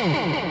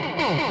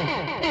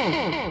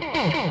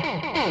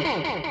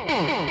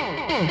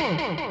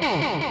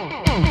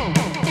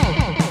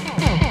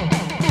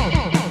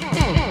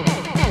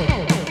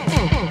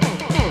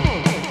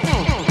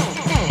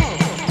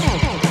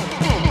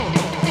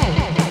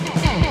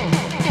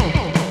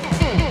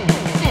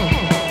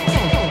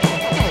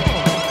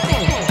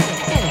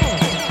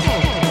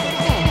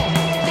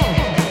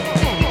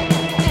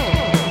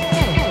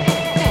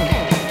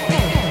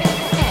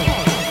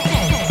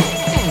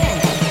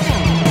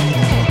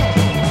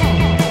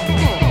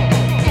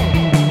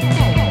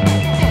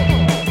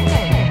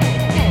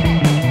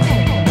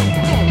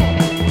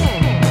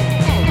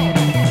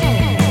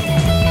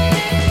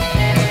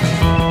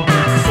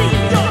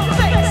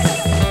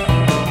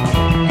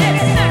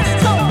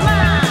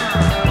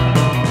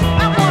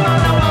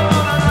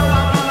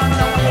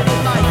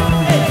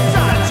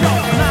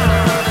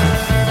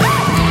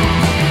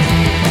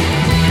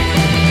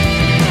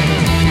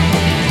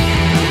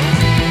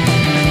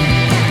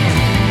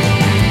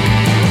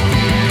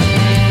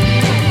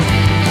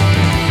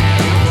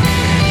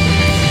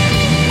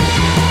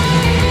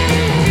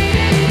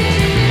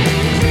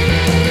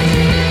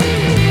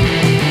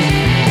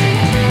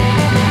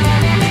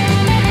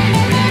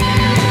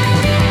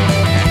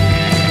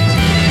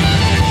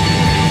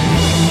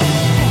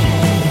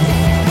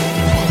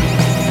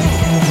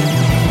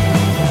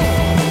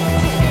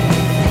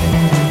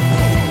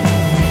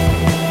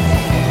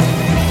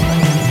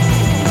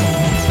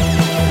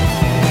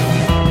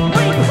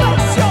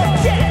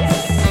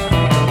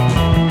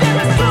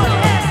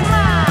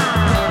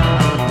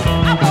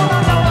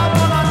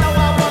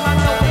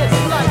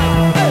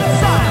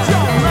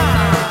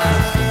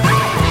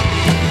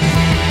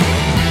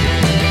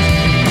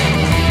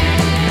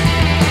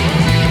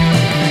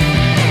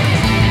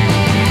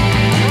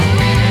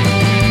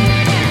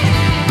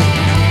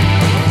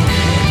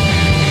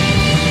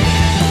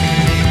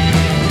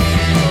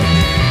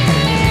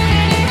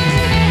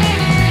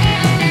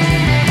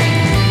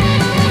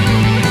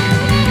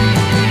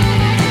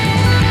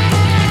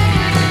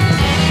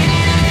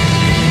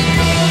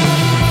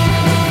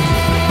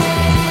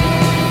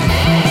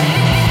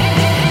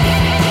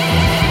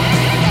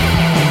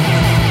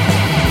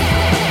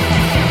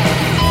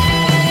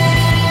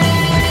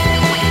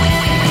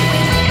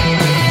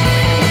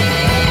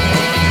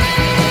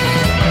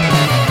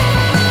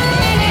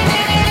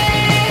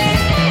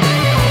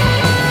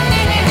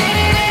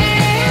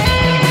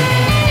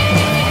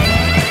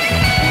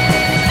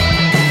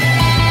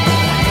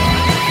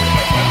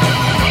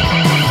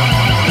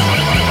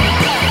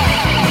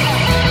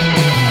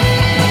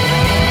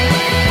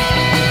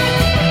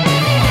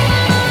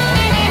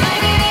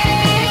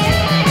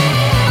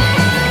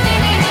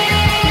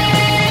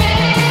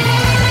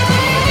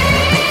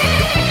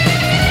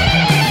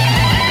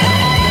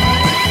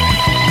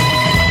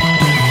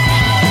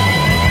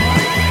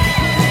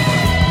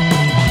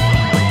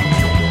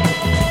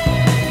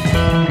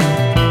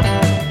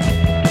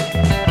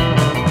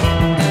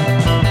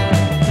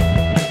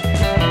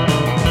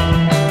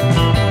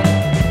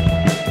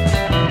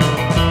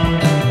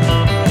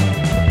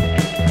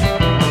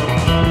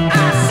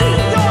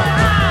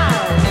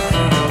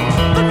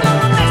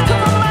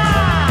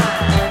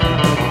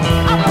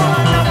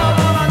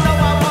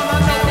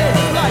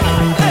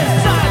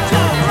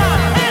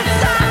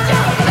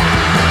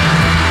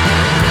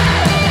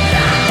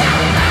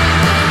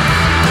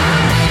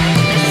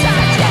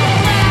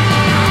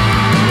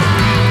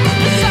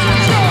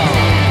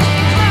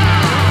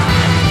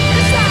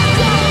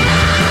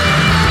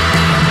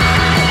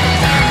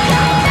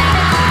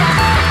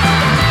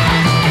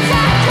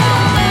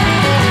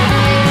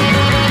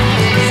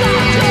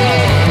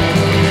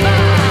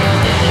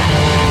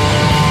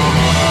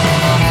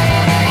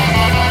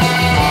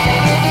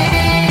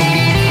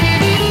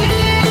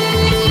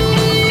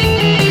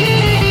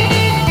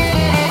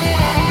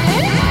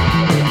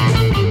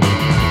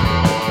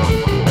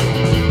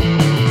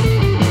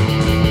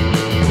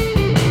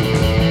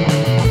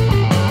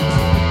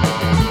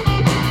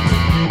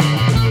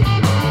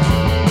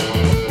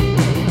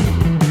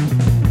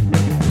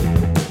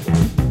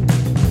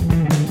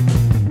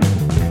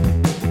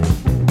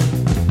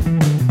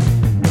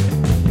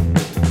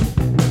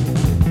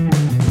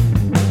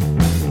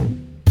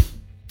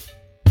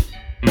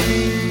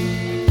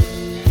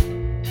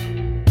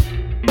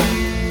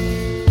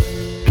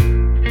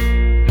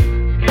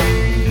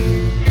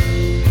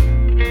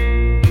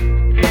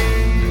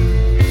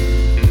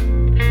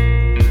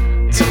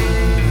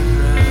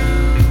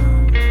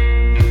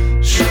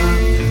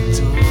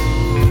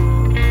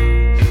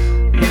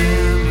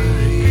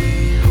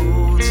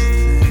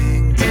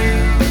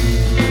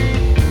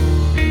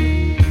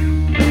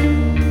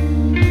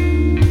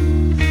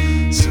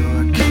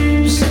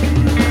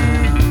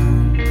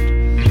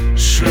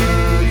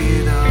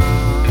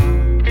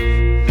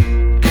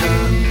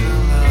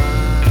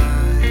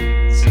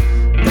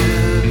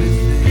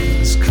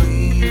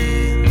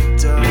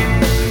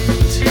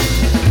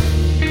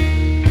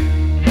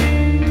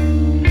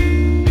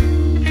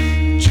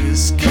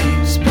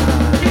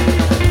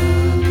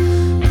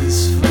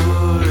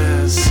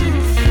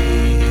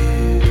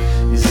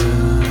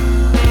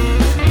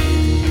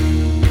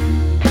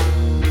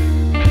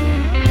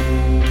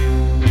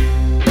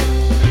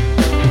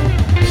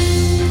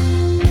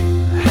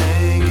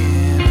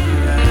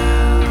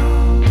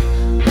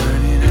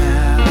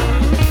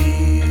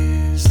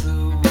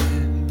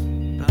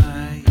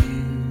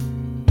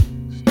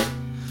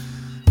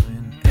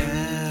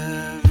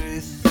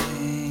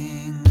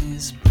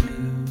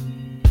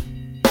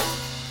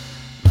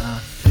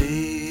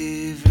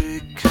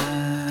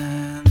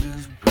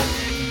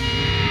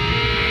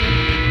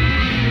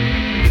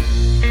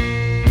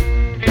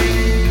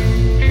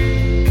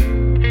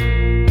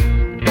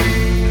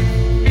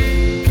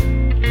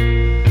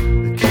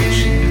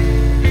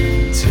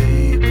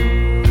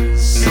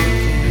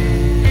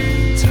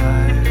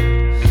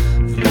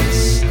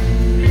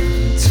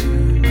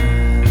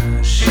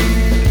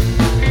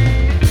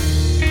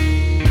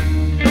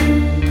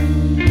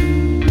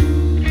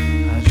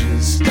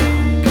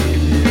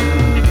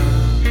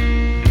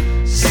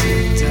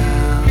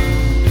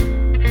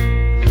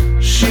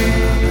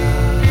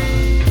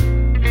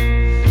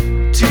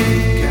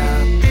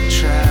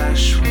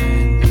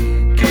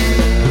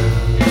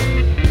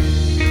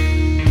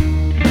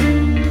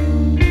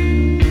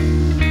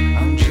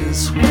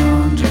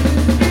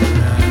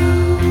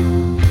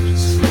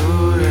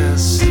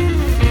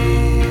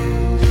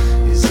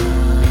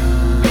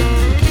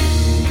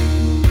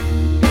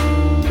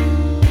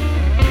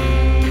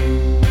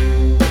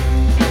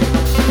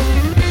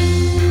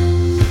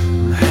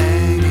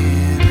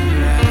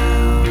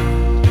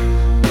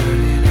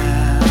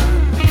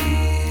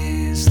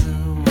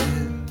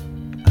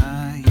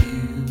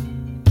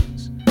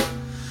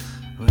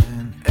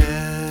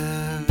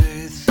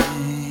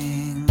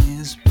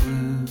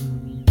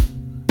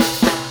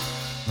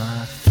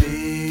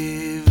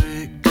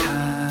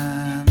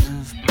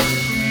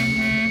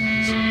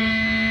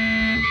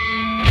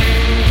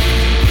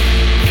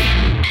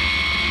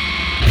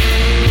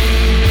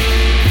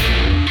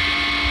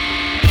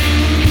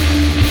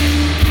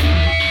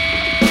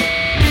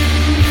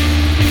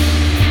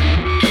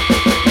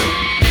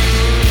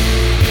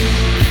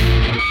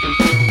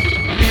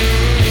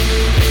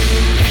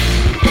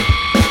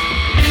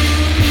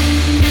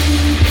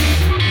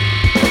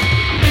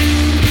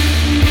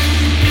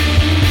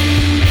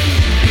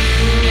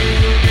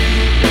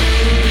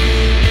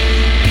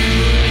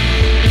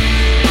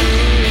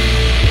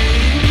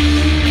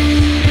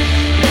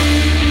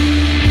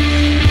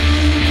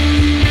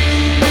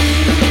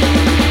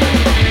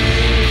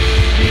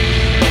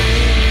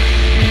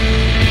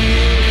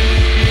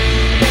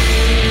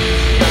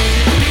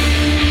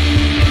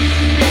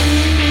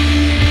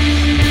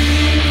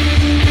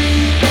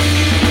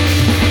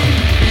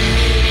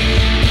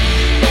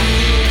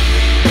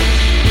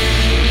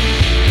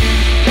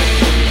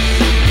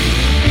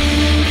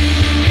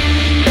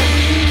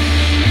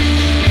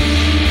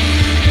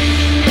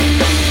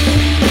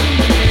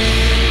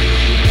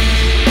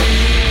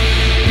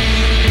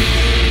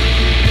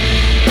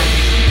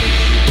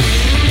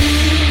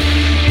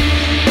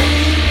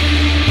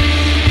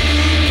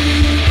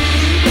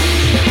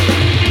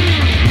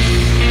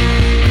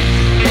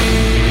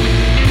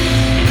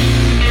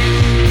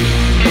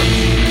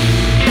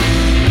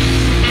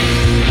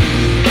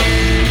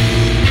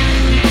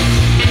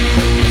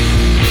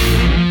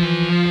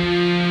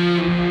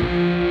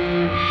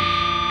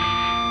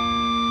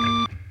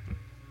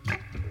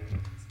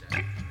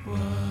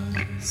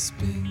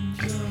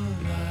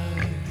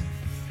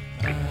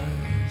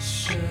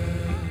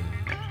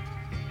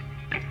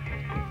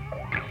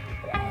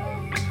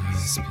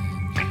 Lift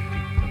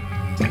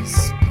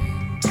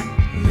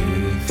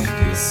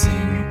your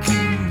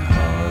sinking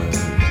heart.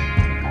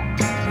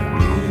 The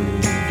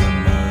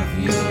rhythm of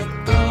your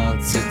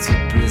thoughts, it's a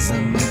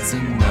prism, it's a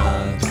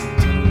knot.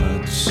 Too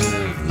much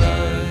of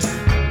life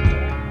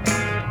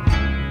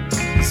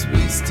is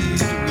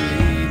wasted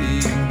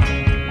waiting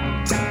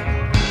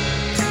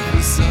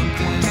for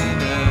something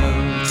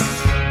else.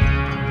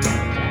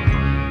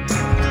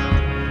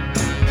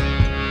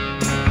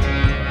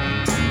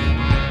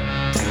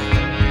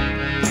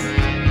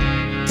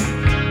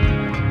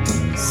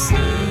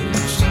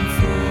 Searching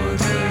for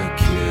the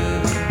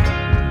cure.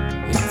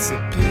 It's a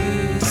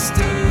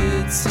pistol,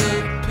 it's a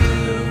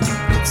pill,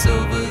 it's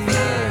over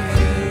the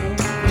hill.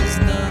 There's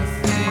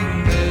nothing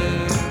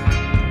there.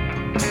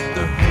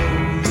 The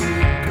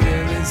holy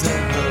grail is a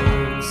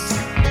hoax.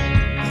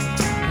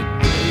 It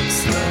breaks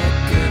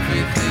like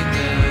everything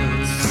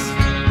else.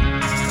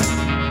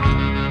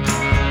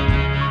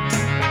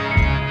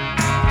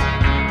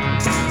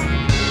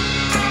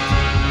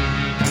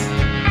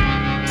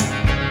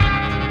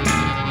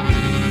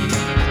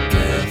 Week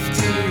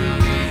after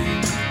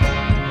week,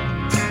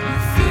 you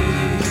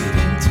fade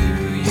into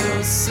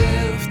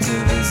yourself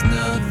till there's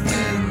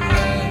nothing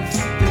left.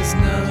 There's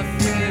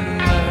nothing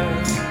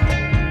left.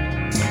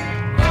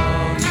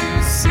 All you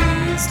see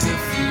is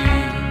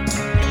defeat.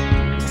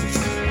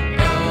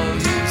 All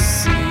you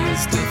see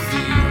is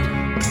defeat.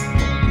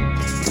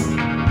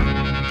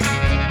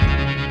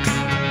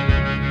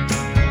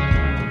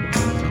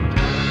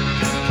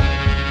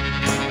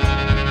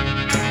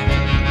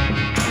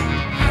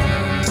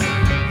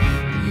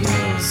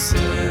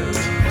 Yourself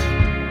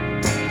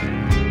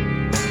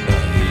a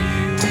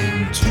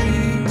healing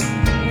dream,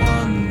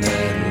 one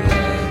that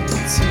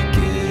lets you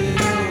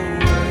get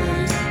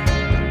away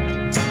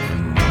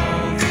from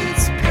all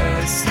that's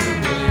passed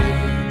away,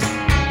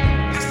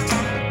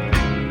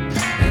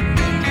 and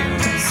then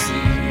you'll see.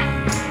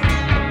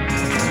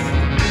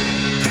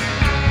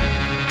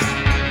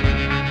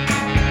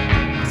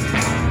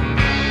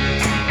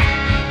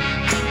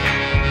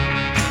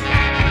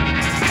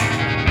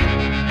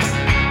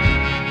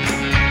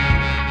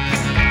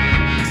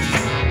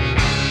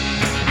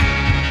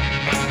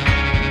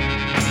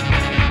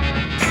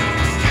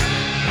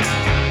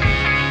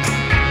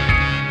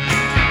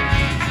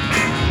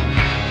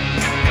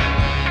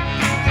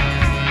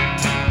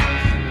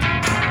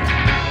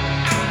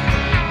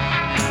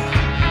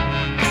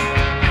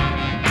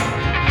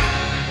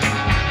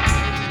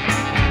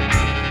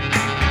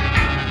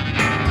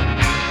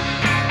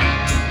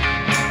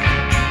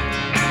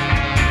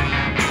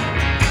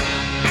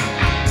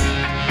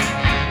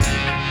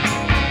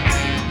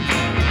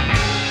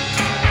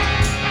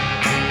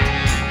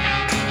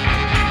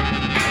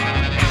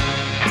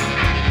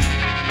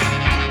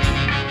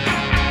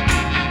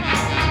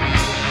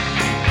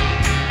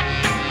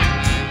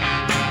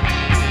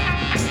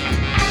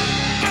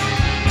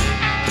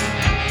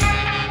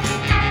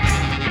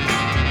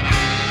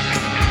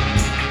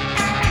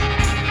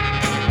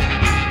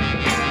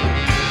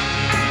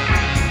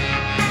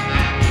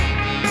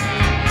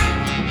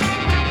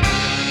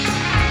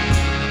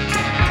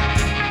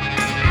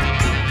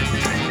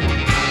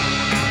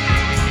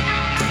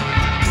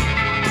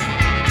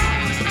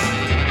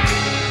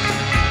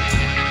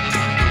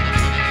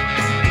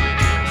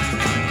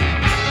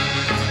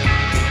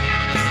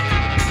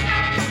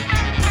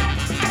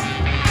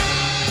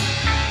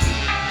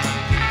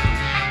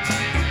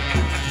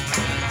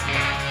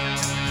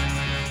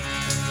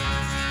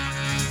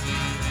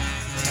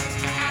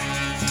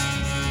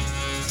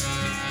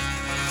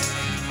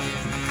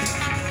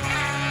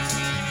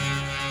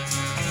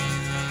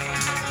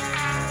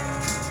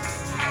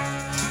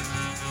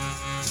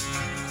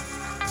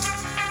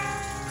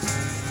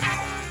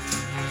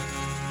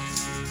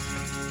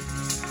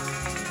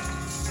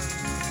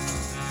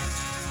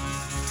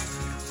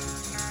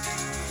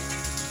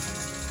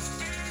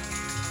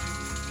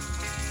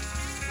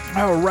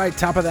 All right,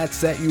 top of that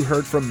set, you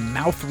heard from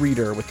Mouth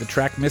Reader with the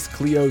track Miss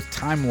Cleo's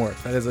Time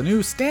Warp. That is a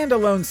new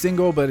standalone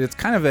single, but it's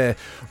kind of a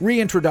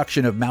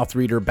reintroduction of Mouth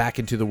Reader back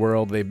into the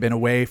world. They've been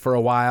away for a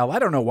while. I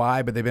don't know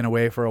why, but they've been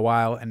away for a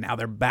while, and now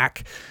they're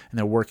back, and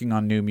they're working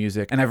on new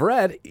music. And I've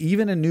read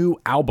even a new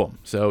album.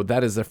 So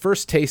that is the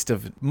first taste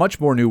of much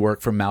more new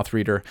work from Mouth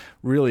Reader.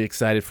 Really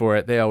excited for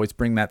it. They always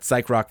bring that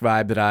psych rock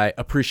vibe that I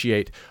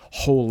appreciate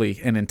wholly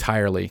and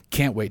entirely.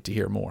 Can't wait to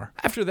hear more.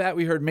 After that,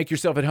 we heard Make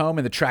Yourself at Home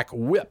and the track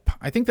Whip.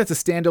 I think that's a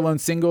standalone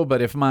single, but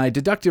if my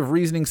deductive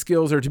reasoning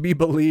skills are to be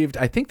believed,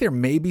 I think there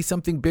may be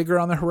something bigger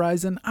on the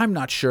horizon. I'm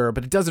not sure,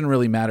 but it doesn't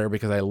really matter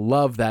because I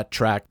love that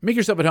track. Make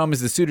Yourself at Home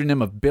is the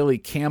pseudonym of Billy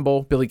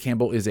Campbell. Billy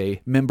Campbell is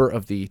a member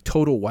of the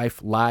Total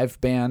Wife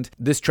live band.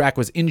 This track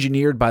was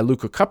engineered by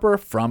Luca Cupper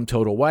from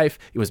Total Wife.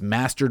 It was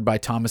mastered by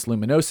Thomas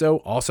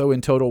Luminoso, also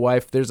in Total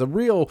Wife. There's a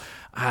real,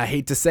 I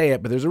hate to say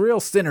it, but there's a real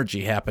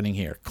synergy happening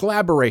here.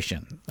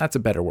 collaboration. That's a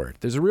better word.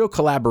 There's a real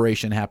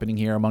collaboration happening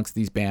here amongst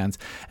these bands,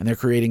 and they're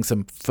creating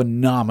some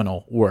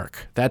phenomenal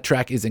work. That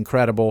track is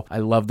incredible. I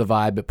love the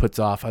vibe it puts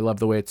off. I love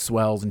the way it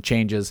swells and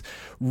changes.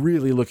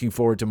 Really looking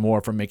forward to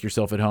more from Make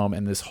Yourself at Home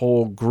and this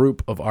whole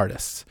group of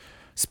artists.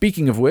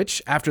 Speaking of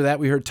which, after that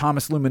we heard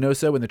Thomas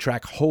Luminoso in the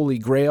track Holy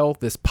Grail.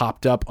 This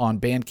popped up on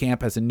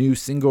Bandcamp as a new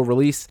single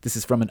release. This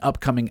is from an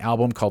upcoming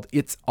album called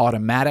It's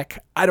Automatic.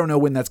 I don't know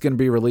when that's going to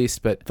be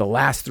released, but the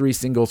last 3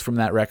 singles from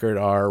that record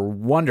are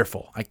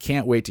wonderful. I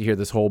can't wait to hear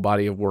this whole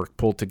body of work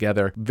pulled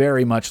together.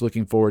 Very much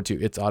looking forward to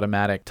It's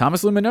Automatic.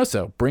 Thomas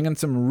Luminoso bringing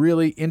some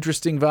really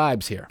interesting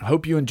vibes here. I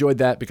hope you enjoyed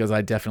that because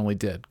I definitely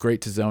did.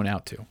 Great to zone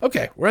out to.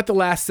 Okay, we're at the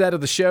last set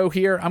of the show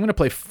here. I'm going to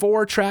play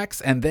 4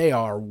 tracks and they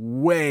are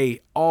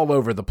way all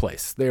over the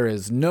place. There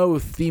is no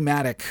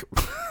thematic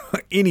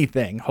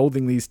anything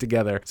holding these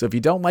together. So if you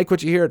don't like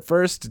what you hear at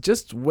first,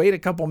 just wait a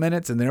couple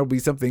minutes and there'll be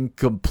something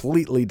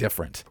completely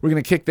different. We're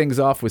going to kick things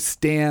off with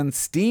Stan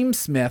Steam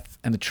Smith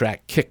and the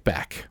track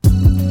Kickback.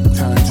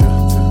 Time to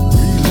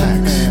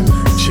relax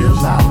and chill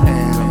out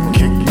and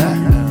kick back.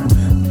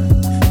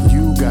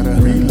 You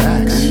gotta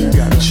relax, you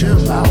gotta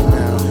chill out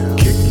now,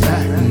 kick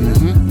back.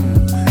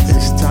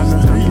 It's time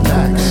to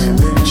relax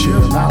and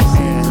chill out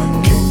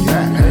and kick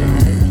back.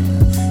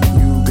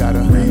 You gotta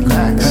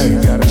relax,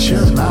 you gotta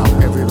chill out,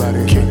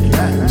 everybody kick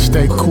back.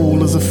 Stay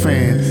cool as a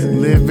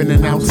fan, living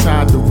and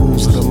outside the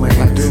rules of the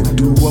land.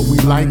 Do what we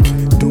like,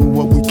 do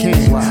what we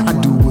can. I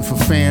do it for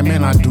fam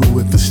and I do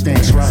it for Stan.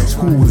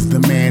 Who is the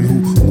man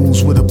who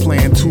moves with a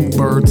plan? 2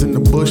 birds in the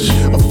bush,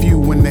 a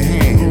few in the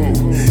hand.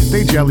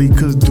 They jelly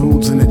cause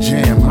dudes in the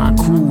jam. My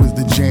crew is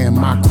the jam,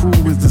 my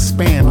crew is the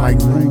span.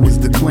 Like who is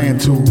the clan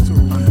too?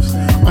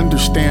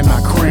 Understand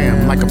I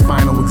cram like a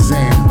final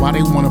exam. Why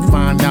they wanna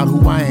find out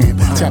who I am?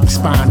 Tap the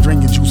spine,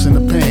 drain your juice in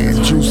the pan.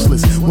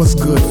 Juiceless, what's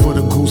good for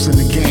the goose in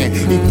the can?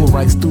 Equal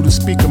rights through the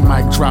speaker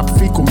mic. Drop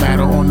fecal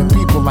matter on the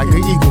people like the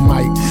eagle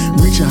might.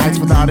 Reaching heights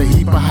without a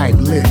heap of hype.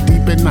 Lit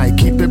deep at night,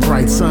 keep it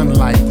bright.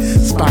 Sunlight,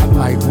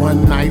 spotlight,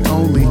 one night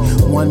only.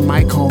 One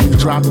mic homie,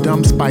 drop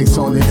dumb spice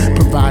on it.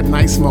 Provide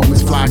nice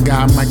moments, fly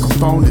guy,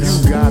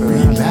 microphonist. You gotta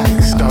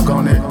relax, dog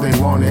on it, they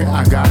want it.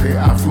 I got it,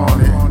 I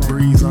flown it.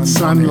 Breeze on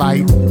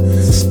sunlight,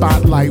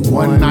 spotlight,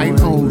 one night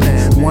only.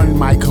 One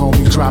mic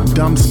homie, drop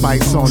dumb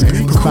spice on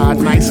it. Provide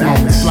nice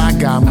moments, fly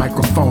guy,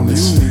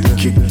 microphonist.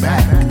 Kick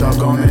back,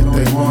 dog on it,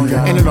 they want it.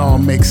 And it all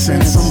makes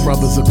sense, some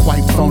brothers are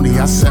quite phony.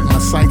 I set my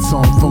sights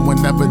on from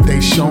whenever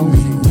they show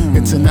me.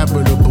 It's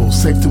inevitable,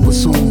 safe to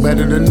assume,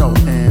 better to know.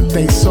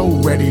 They so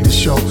ready to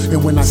show,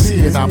 and when I see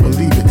it, I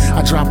believe it.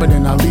 I drop it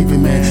and I leave it,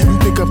 man. You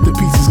pick up the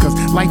pieces, cause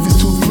life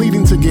is too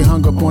fleeting to get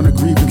hung up on a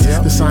grievance.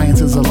 The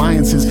science is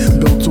alliances,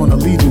 built on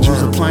allegiance.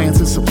 Use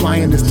appliances,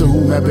 supplying this to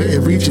whomever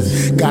it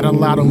reaches. Got a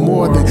lot of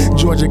more than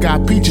Georgia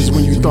got peaches.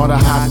 When you thought a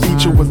high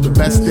feature was the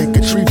best they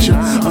could treat you.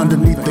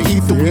 Underneath the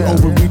ether, we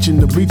overreaching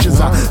the breaches.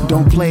 I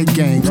don't play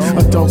games,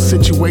 adult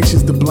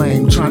situations to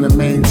blame. Trying to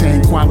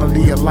maintain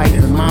quality of life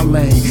in my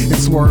lane.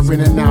 It's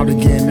swerving and out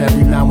again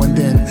every now and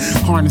then.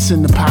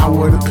 Harnessing the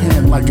power of the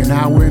pen like an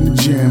hour in the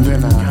gym.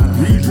 Then I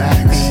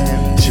relax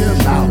and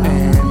chill out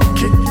and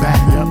kick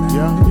back.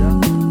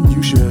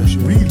 You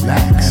should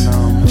relax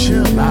and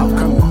chill out.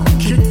 Come on,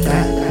 kick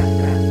back.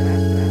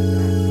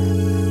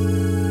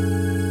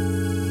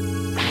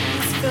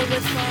 It's filled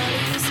with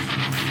bodies,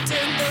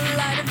 dim the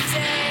light of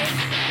day.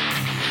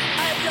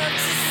 I'd love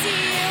to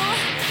see you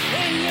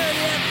in your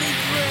lovely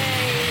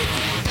grave.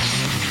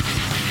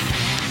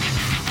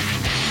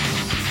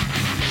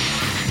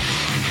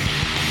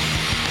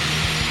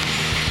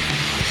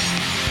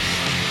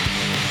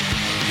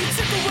 You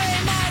took away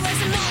my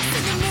ways, I'm lost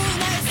in the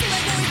moonlight. See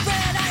like no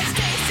regret, I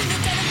stayed in the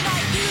dead of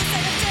night. You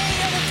said a day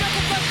on a drunk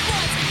of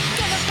once.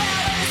 Gonna bow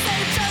on the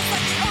same just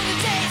like the older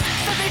days.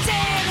 Every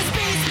day I must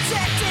be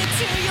subjected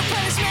to your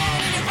punishment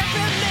and your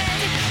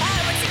reprimanded. I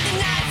would take the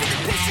knife and the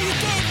picture you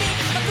gave me.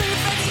 I'll bleed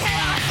your fucking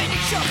head off and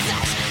eat your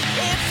flesh.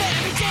 If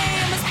every day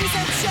I must be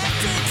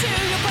subjected to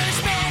your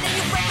punishment and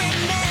your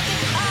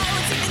reprimanded, I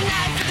would take the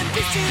knife and the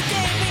picture you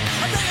gave me.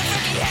 I'll bleed your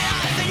fucking head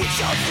off and eat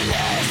your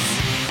flesh.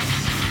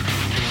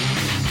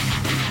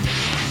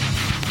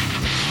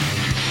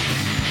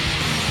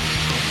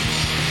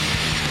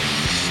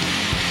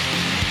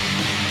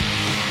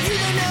 You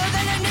don't know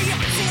that I know you're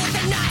acting like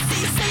the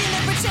Nazis. Saying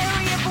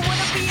libertarian, but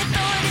wanna be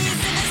authorities.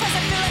 In this house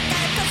I feel like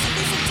I'm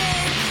constantly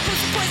sedated.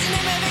 Who's the poison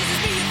in my veins is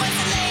being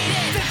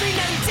isolated. Every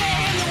night and day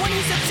I'm the one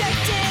who's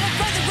subjected. I'd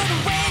rather run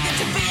away than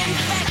to be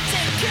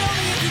infected. Kill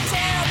me if you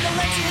dare, I'm the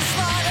legend of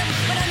slaughter.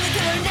 But I'm the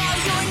killer now,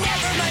 you were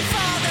never my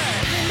father.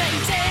 Every night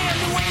and day I'm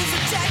the one who's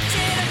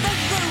subjected. I'd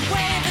rather run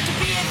away than to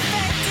be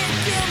infected.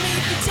 Kill me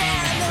if you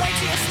dare, I'm the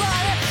legend of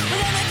slaughter.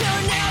 But I'm the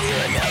killer now, you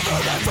were never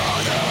my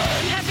father.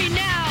 I'm happy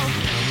now.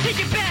 Take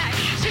it back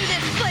to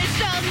this place,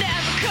 I'll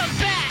never come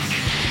back.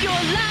 You're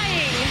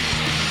lying.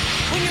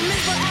 When your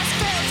miserable ass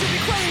fails, you'll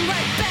be crying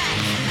right back.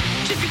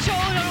 Truth be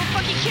told, I don't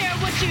fucking care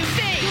what you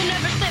think. You'll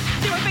never slip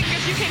through our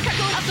fingers, you can't cut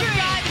go I'll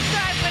survive and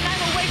thrive when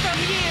I'm away from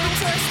you.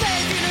 You're a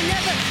slave, you'll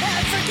never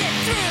ever get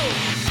through.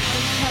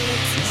 Our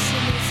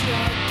politician is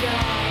your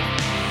god.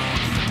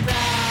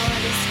 Bad.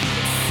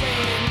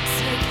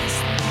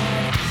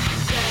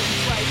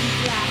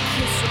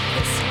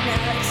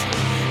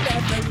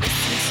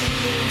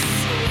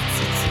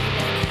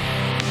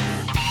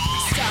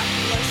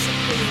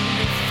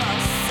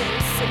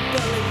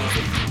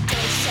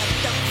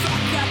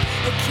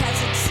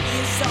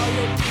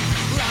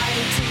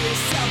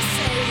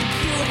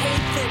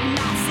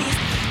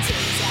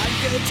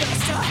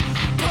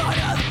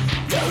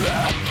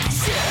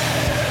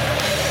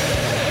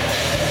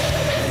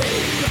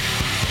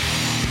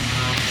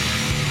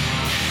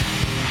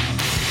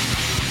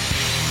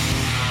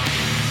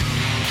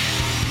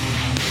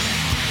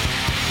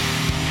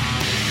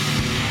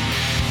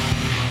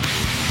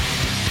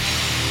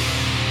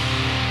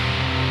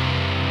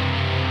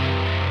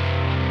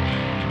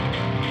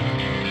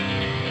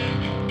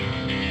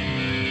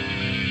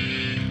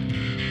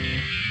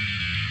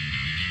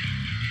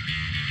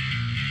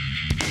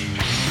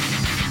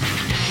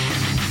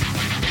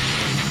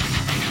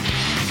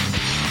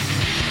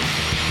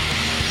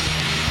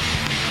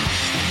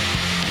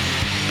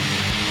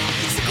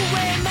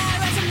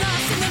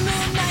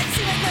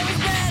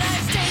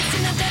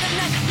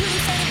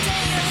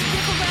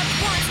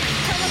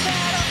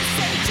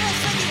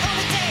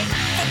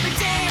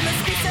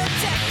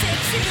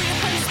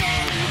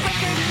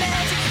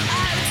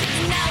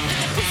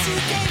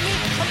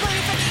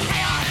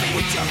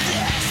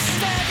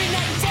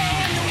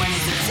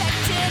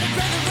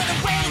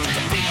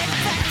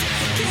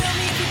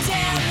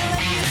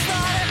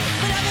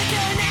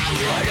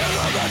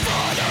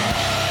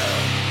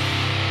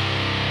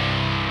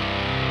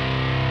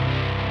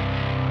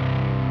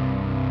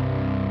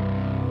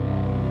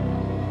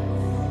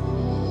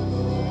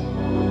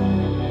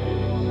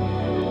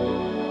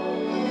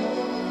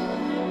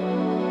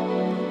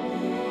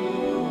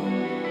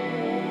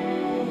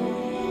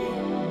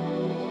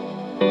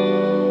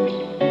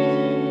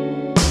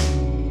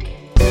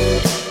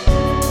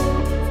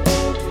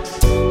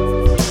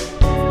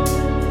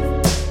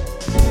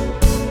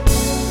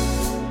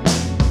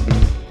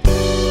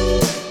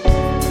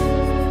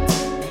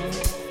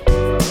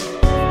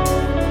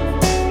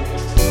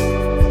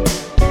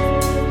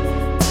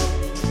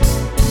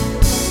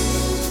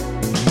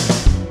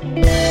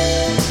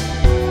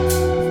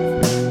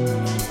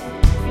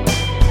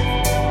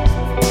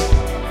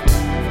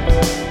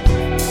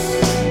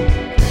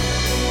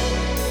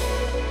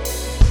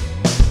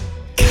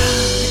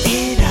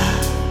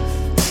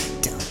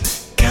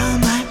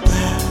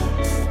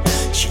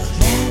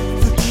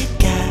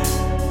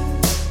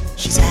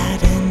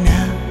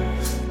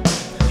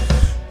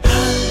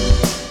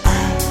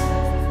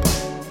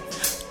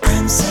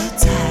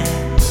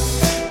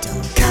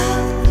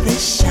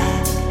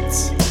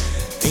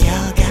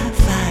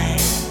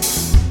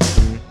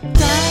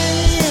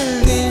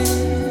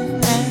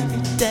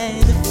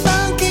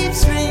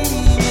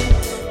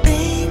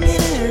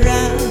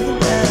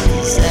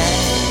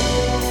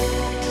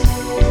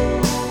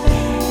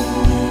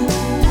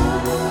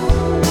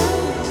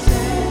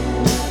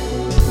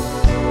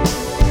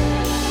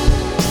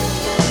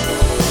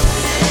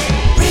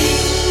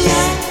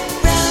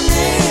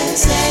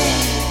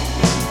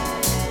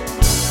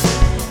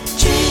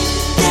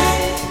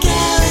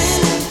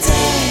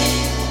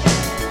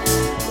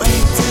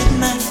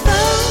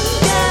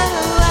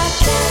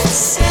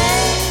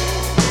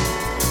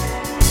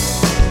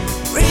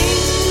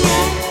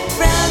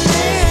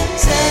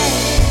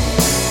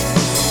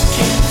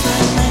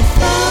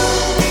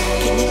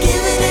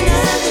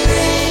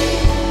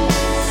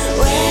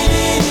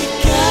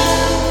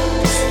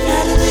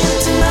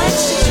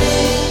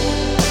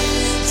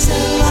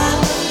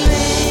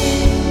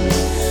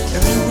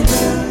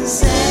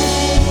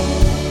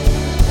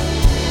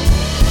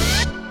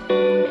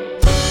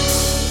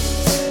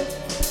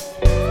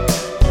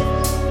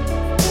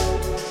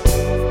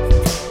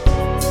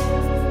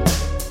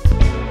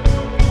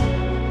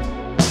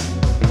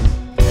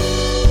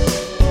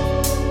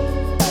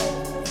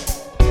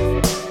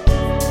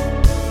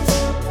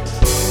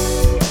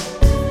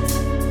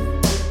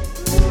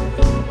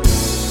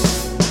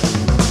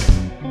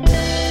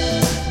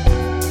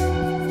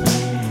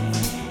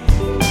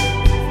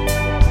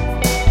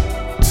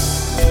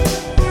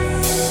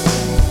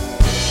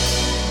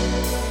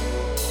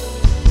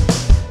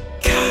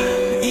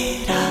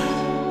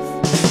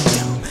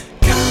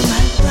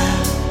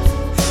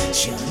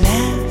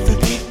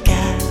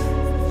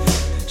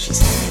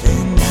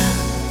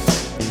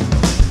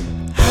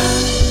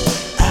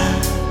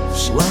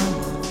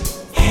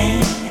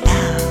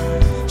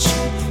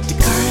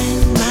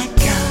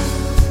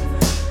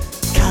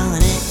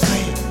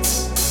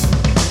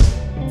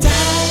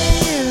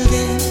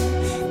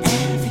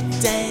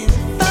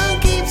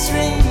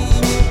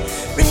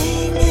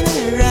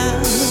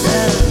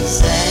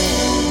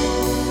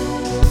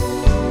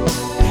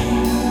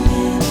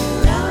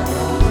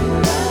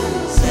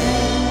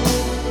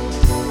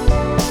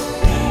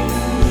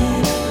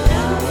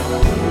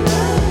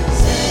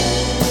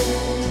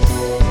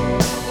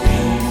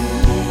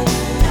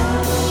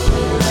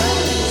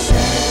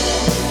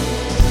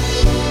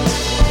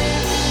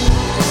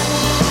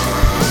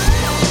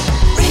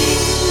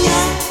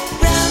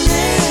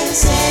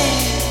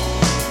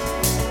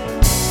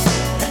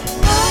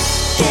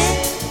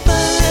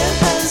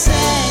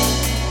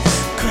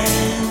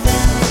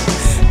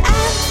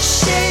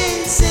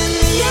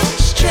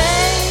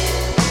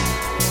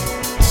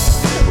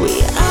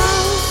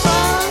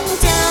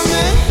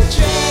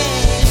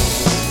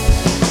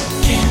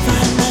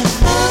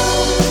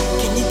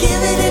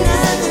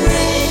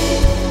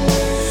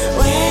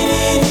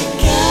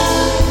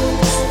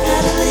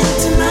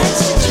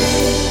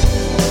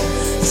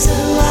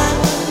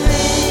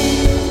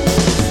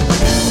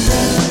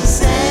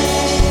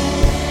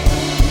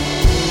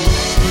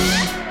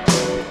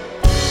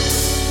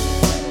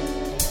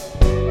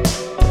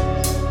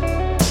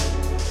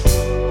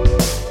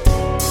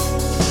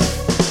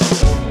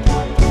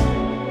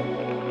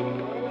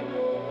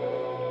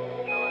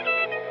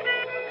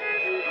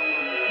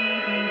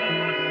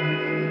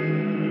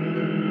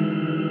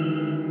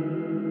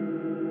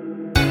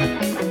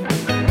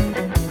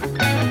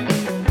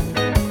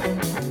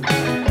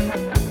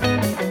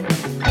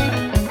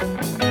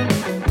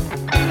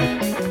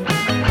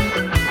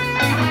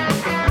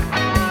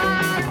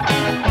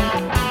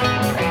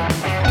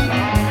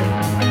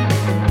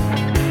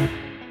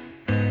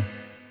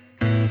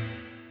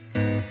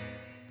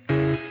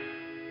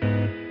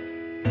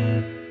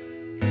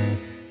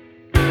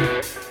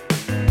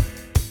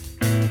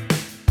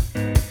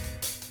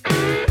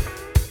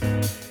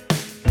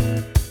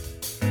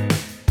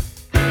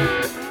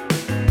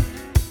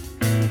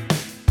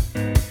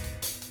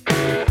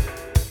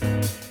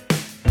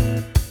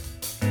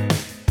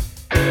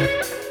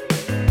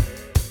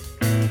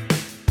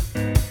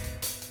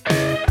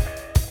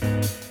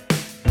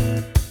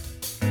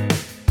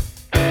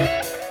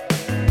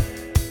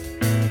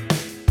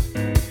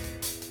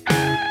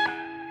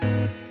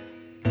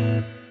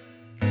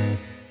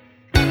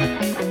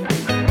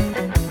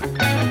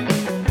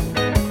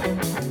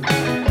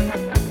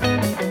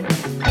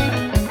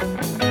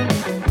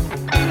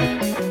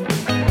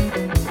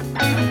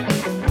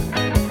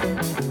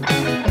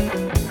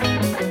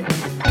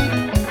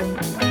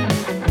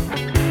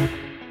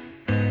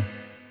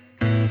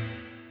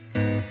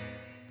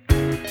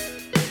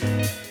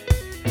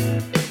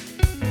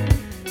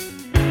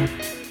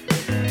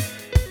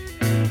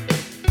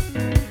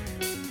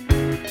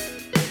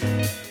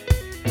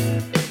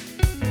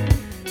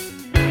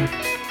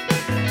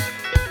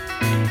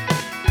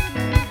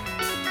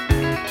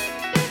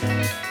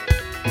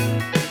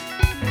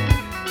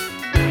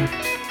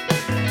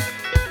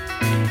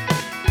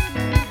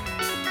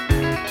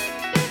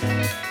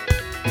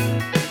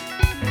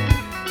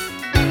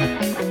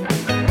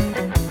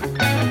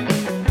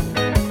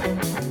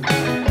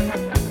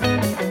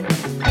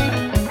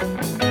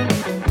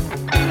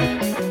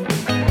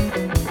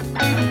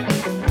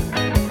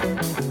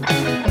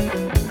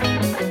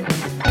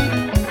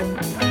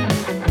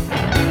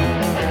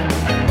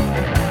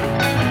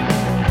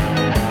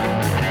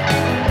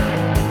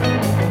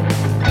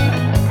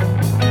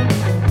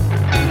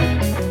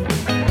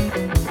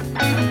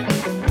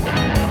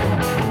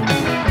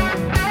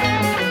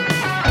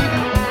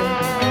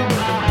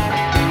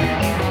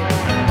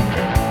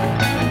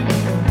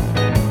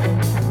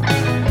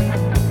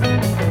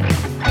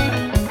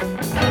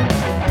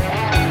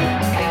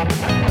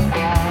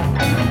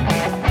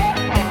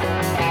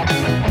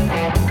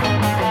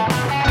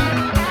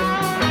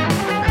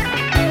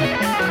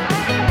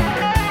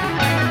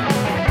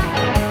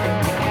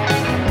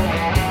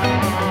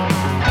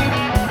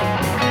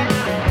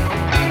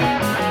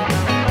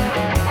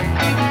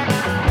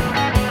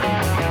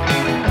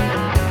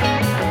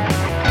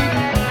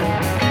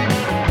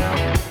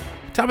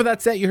 of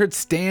that set, you heard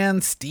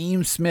Stan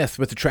Steam Smith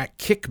with the track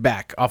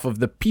Kickback off of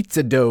the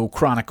Pizza Dough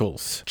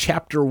Chronicles,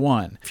 Chapter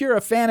 1. If you're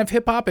a fan of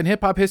hip-hop and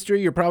hip-hop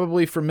history, you're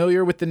probably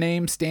familiar with the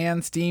name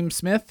Stan Steam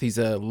Smith. He's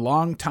a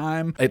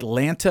longtime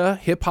Atlanta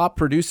hip-hop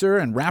producer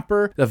and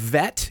rapper, a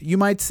vet, you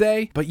might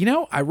say. But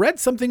I read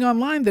something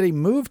online that he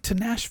moved to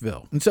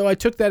Nashville. And so I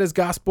took that as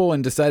gospel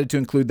and decided to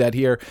include that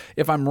here.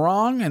 If I'm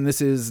wrong, and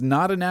this is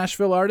not a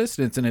Nashville artist,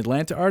 and it's an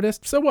Atlanta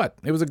artist, so what?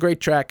 It was a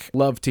great track.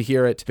 Love to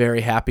hear it.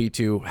 Very happy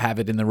to have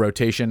it in the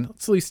rotation.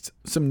 It's at least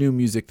some new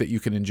music that you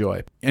can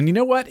enjoy. And you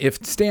know what?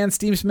 If Stan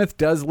Steam Smith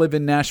does live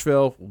in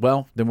Nashville,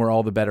 well, then we're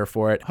all the better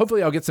for it.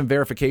 Hopefully I'll get some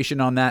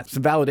verification on that,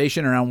 some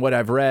validation around what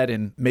I've read,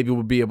 and maybe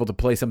we'll be able to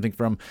play something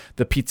from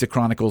the Pizza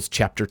Chronicles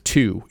Chapter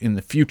 2 in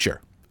the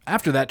future.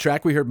 After that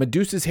track, we heard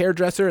Medusa's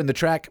Hairdresser and the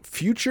track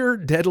Future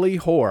Deadly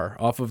Whore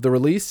off of the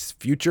release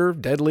Future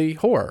Deadly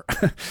Whore.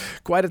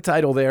 Quite a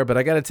title there, but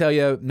I got to tell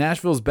you,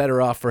 Nashville's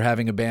better off for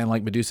having a band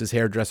like Medusa's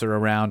Hairdresser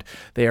around.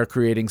 They are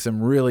creating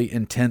some really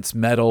intense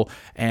metal,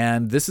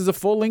 and this is a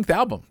full-length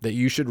album that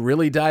you should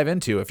really dive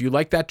into. If you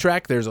like that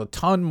track, there's a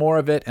ton more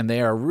of it, and they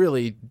are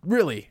really,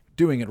 really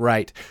doing it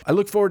right. I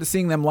look forward to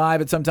seeing them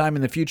live at some time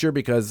in the future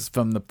because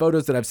from the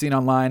photos that I've seen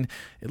online,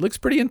 it looks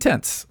pretty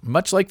intense.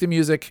 Much like the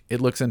music,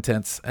 it looks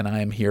intense, and I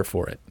am here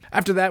for it.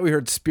 After that, we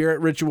heard Spirit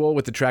Ritual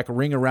with the track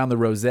Ring Around the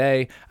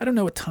Rosé. I don't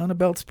know a ton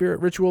about Spirit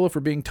Ritual, if we're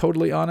being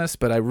totally honest,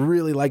 but I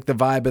really like the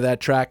vibe of that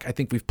track. I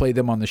think we've played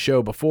them on the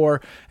show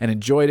before and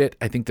enjoyed it.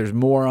 I think there's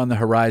more on the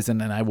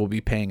horizon, and I will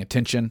be paying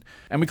attention.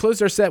 And we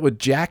closed our set with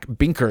Jack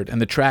Binkert and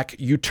the track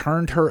You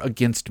Turned Her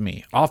Against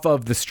Me off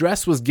of The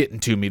Stress Was Getting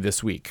to Me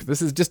this week.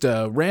 This is just a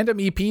random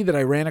EP that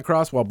I ran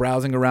across while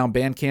browsing around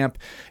Bandcamp.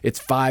 It's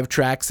 5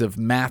 tracks of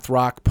math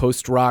rock,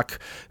 post-rock,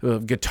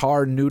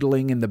 guitar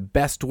noodling in the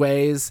best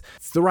ways.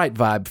 It's the right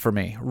vibe for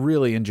me.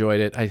 Really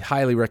enjoyed it. I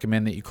highly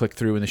recommend that you click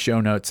through in the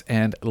show notes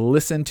and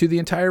listen to the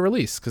entire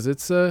release because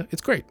it's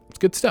great. It's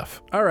good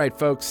stuff. All right,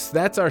 folks,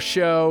 that's our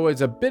show.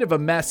 It's a bit of a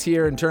mess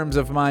here in terms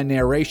of my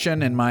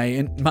narration and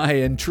my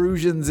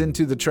intrusions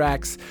into the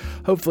tracks.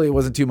 Hopefully it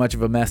wasn't too much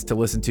of a mess to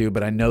listen to,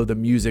 but I know the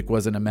music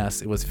wasn't a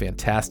mess. It was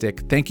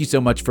fantastic. Thank you so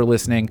much for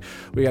listening.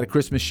 We got a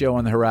Christmas show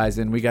on the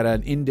horizon. We got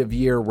an end of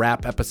year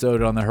wrap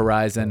episode on the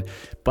horizon.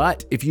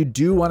 But if you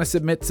do want to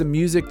submit some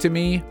music to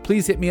me,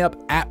 please hit me up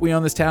at We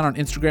Own This Town on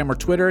Instagram or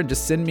Twitter and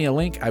just send me a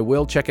link. I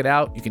will check it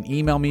out. You can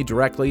email me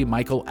directly,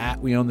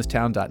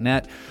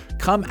 michael@weownthistown.net.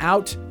 Come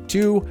out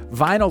to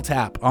Vinyl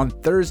Tap on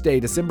Thursday,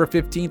 December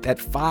 15th at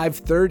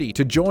 5:30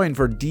 to join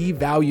for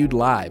Devalued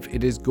Live.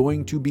 It is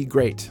going to be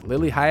great.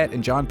 Lily Hyatt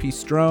and John P.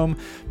 Strom,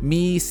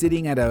 me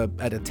sitting at a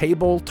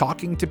table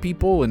talking to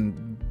people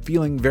and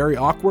feeling very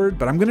awkward,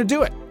 but I'm going to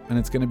do it, and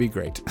it's going to be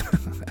great.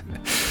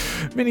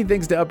 Many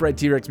thanks to Upright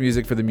T-Rex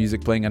Music for the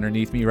music playing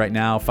underneath me right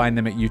now. Find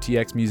them at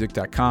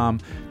utxmusic.com.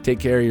 Take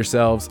care of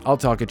yourselves. I'll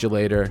talk at you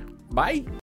later. Bye.